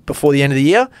Melbourne before the end of the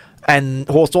year. And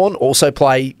Hawthorn also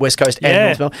play West Coast and Yeah.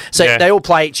 North Melbourne. So Yeah. they all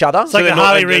play each other. It's like the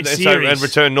Harley Reid series. And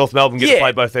return North Melbourne get to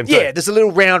play both them too. Yeah, there's a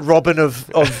little round robin of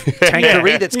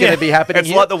tankery that's going to be happening It's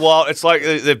here. like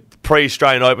the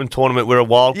pre-Australian Open tournament where a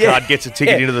wild card gets a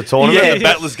ticket into the tournament and the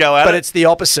battlers go at but it. it's the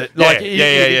opposite. Like, you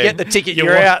get the ticket,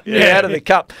 you're out of the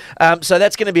cup. So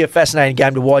that's going to be a fascinating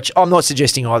game to watch. I'm not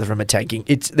suggesting either of them are tanking.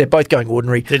 They're both going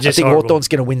ordinary. They're I just think horrible. Hawthorn's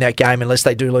going to win that game unless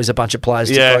they do lose a bunch of players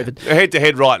to COVID.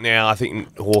 Head-to-head right now, I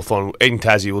think Hawthorn, Eden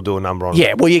Tassie will do a number on it.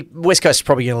 Yeah, well, West Coast is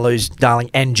probably going to lose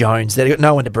Darling and Jones. They've got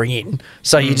no one to bring in,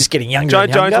 so you're just getting younger and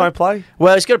younger. Jones won't play?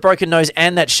 Well, he's got a broken nose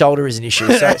and that shoulder is an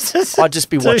issue, so I'd just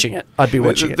be watching it. I'd be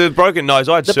watching it. The broken nose,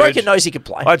 The broken nose he could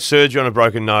play. I had surgery on a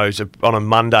broken nose on a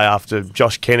Monday after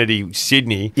Josh Kennedy,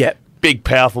 Sydney. Yeah. Big,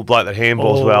 powerful bloke that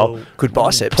handballs well. Good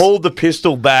biceps. Pulled the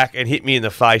pistol back and hit me in the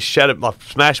face,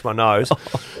 smashed my nose.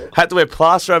 Had to wear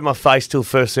plaster over my face till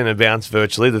first centre bounce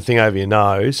virtually, the thing over your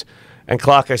nose. And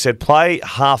Clarko said, play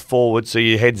half forward so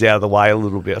your head's out of the way a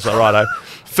little bit. I was like, righto.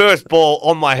 First ball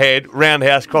on my head,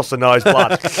 roundhouse, across the nose,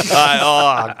 blood.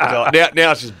 God.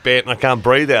 Now it's just bent and I can't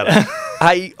breathe out of it.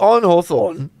 Hey, on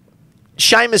Hawthorn,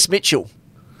 Seamus Mitchell.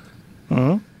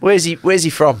 Where's he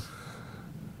from?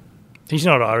 He's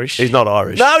not Irish. He's not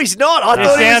Irish. No, he's not. I It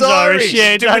thought he was sounds Irish. Irish.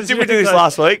 Yeah, it does. Did we do this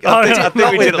last week? Oh, I think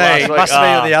Not we with did it last me. week. Must have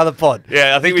been on the other pod.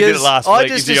 Yeah, I think we did it Because last I week.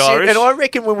 just Is he assumed, Irish? and I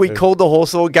reckon when we called the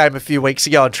Hawthorn game a few weeks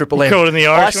ago on Triple M, called him the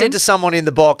I Irish said one? to someone in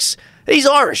the box, he's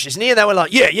Irish, isn't he? And they were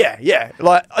like, yeah.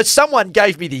 Like, someone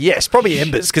gave me the yes, probably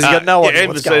Embers, because he got no idea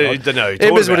what's going on. Don't know who you're Embers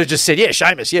talking would have about. just said, yeah,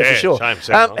 Seamus, yeah, for Yeah, sure. Seamus, sounds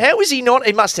right. How is he not?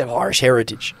 He must have Irish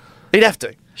heritage. He'd have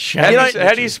to.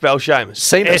 How do you spell Seamus?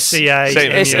 Seamus.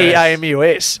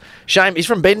 Seamus. Shame. He's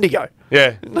from Bendigo.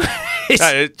 Yeah.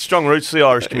 No, strong roots to the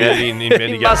Irish community in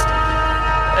Bendigo. He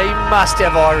must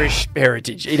have Irish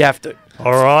heritage. He'd have to.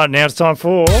 All right, now it's time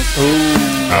for...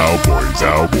 Cowboys.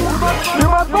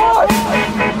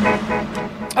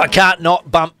 I can't not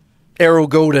bump Errol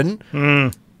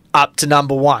Goulden up to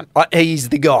number one. He's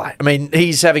the guy. I mean,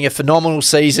 he's having a phenomenal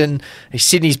season. He's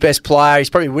Sydney's best player. He's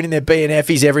probably winning their BNF.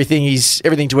 He's everything. He's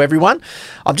everything to everyone.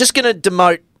 I'm just going to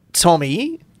demote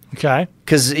Tommy Okay.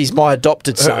 because he's my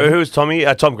adopted son. Who was Tommy?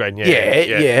 Tom Graydon.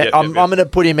 Yeah. I'm going to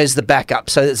put him as the backup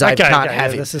so that Zabe can't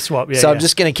have him. That's a swap. Yeah, so yeah. I'm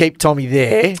just going to keep Tommy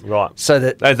there. Right. So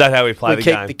that Is that how we play we the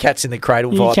keep game? the cats in the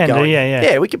cradle You vibe can do, going. yeah.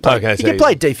 Yeah, we can play. Okay, you so can you-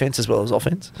 play defense as well as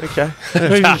offense. Okay.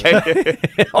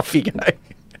 Off you go.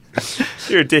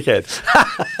 You're a dickhead.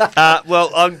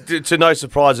 To no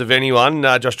surprise of anyone,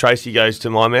 Josh Tracy goes to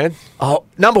my man. Oh,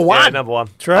 number one. Yeah, number one.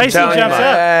 Tracy I'm telling you, jumps mate.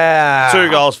 up. Wow.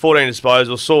 2 goals, 14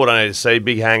 disposals. Saw what I need to see.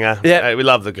 Big hanger. Yep. We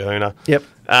love the Kahuna. Yep.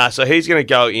 So he's going to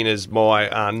go in as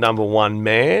my number one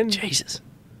man. Jesus.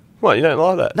 What, you don't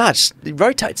like that? No, it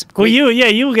rotates. Well, you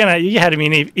had him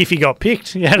in if he got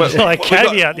picked. You had Well, like we got-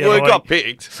 caveat the we other way. got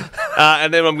picked.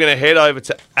 And then I'm going to head over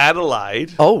to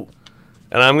Adelaide Oh.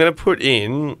 and I'm going to put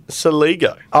in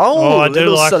Saligo. Oh, I do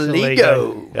little like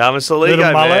Saligo. Yeah, I'm a Saligo Little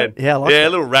man. mullet? Yeah, I like a that.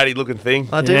 little ratty looking thing.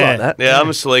 I do Yeah. like that. Yeah, I'm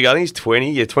a Saligo. I think he's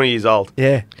 20. Yeah, 20 years old.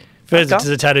 Yeah. Further Okay. to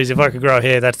the tattoos, if I could grow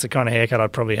hair, that's the kind of haircut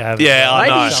I'd probably have. Yeah, I Maybe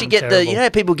know. you should Something get terrible. you know how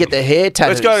people get their hair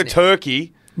tattoos. Let's go to now?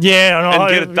 Turkey. Yeah, I know. And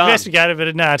get I've it done. investigated,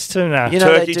 but no, it's too You know,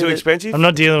 Turkey they do too the- expensive? I'm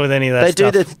not dealing with any of that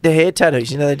They stuff. do the hair tattoos.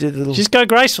 You know, they do the little. Just go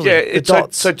gracefully. Yeah, it's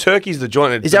dots. so Turkey's the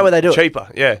joint. Is that where they do it? Cheaper,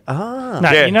 yeah. Ah.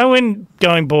 No, Yeah. you know when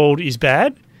going bald is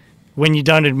bad? When you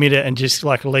don't admit it and just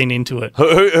like lean into it.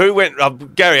 Who went?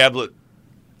 Gary Ablett.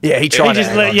 Yeah, he He tried.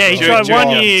 just it. he Junior- tried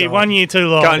junior. one year too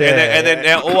long. Going, and then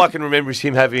now all I can remember is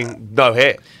him having no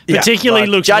hair. Yeah, Particularly right.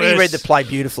 looks Juddy worse. read the play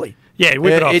beautifully. Yeah,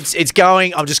 whip it off. It's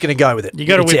going. I'm just going to go with it. You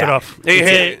got to It's whip out. it off.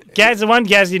 Yeah. Gaz, the one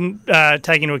Gaz didn't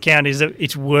take into account is that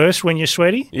it's worse when you're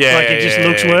sweaty. Yeah, like it just yeah,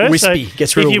 looks yeah. worse. Wispy. So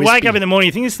Gets if real you wake wispy. up in the morning,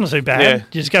 you think it's not too bad. Yeah. You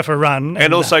just go for a run.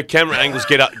 And also, camera angles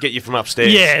get you from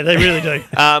upstairs. yeah, they really do.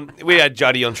 We had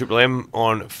Juddy on Triple M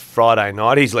on Friday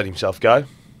night. He's let himself go.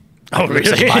 Oh, really?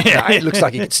 It looks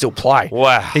like he could still play.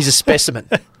 Wow. He's a specimen.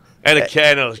 And a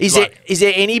can. Is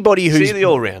there anybody who's See the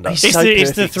all-rounder. He's It's, so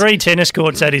it's the perfect. 3 tennis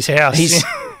courts at his house.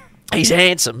 He's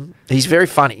handsome. He's very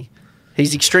funny.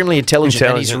 He's extremely intelligent,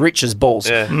 and he's Intelligent. rich as balls.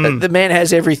 Yeah. The man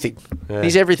has everything.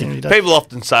 He's everything. People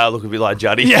often say I look a bit like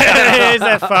Juddy. Yeah, there's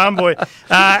that farm boy.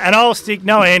 And I'll stick.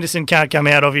 Noah Anderson can't come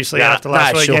out, obviously, Nah, after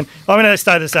last nah, sure. weekend. I'm going to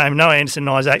stay the same. Noah Anderson,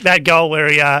 Isaac. That goal where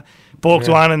he balked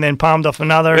one and then palmed off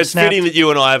another. It's snapped. fitting that you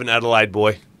and I have an Adelaide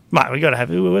boy. Mate, we got to have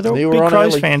it. We're all You were big on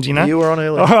Crows early. fans, you know. You were on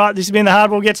early. All right, this has been the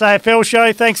Hardball Gets AFL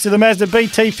show. Thanks to the Mazda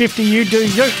BT50. You do you.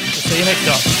 See you next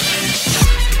time.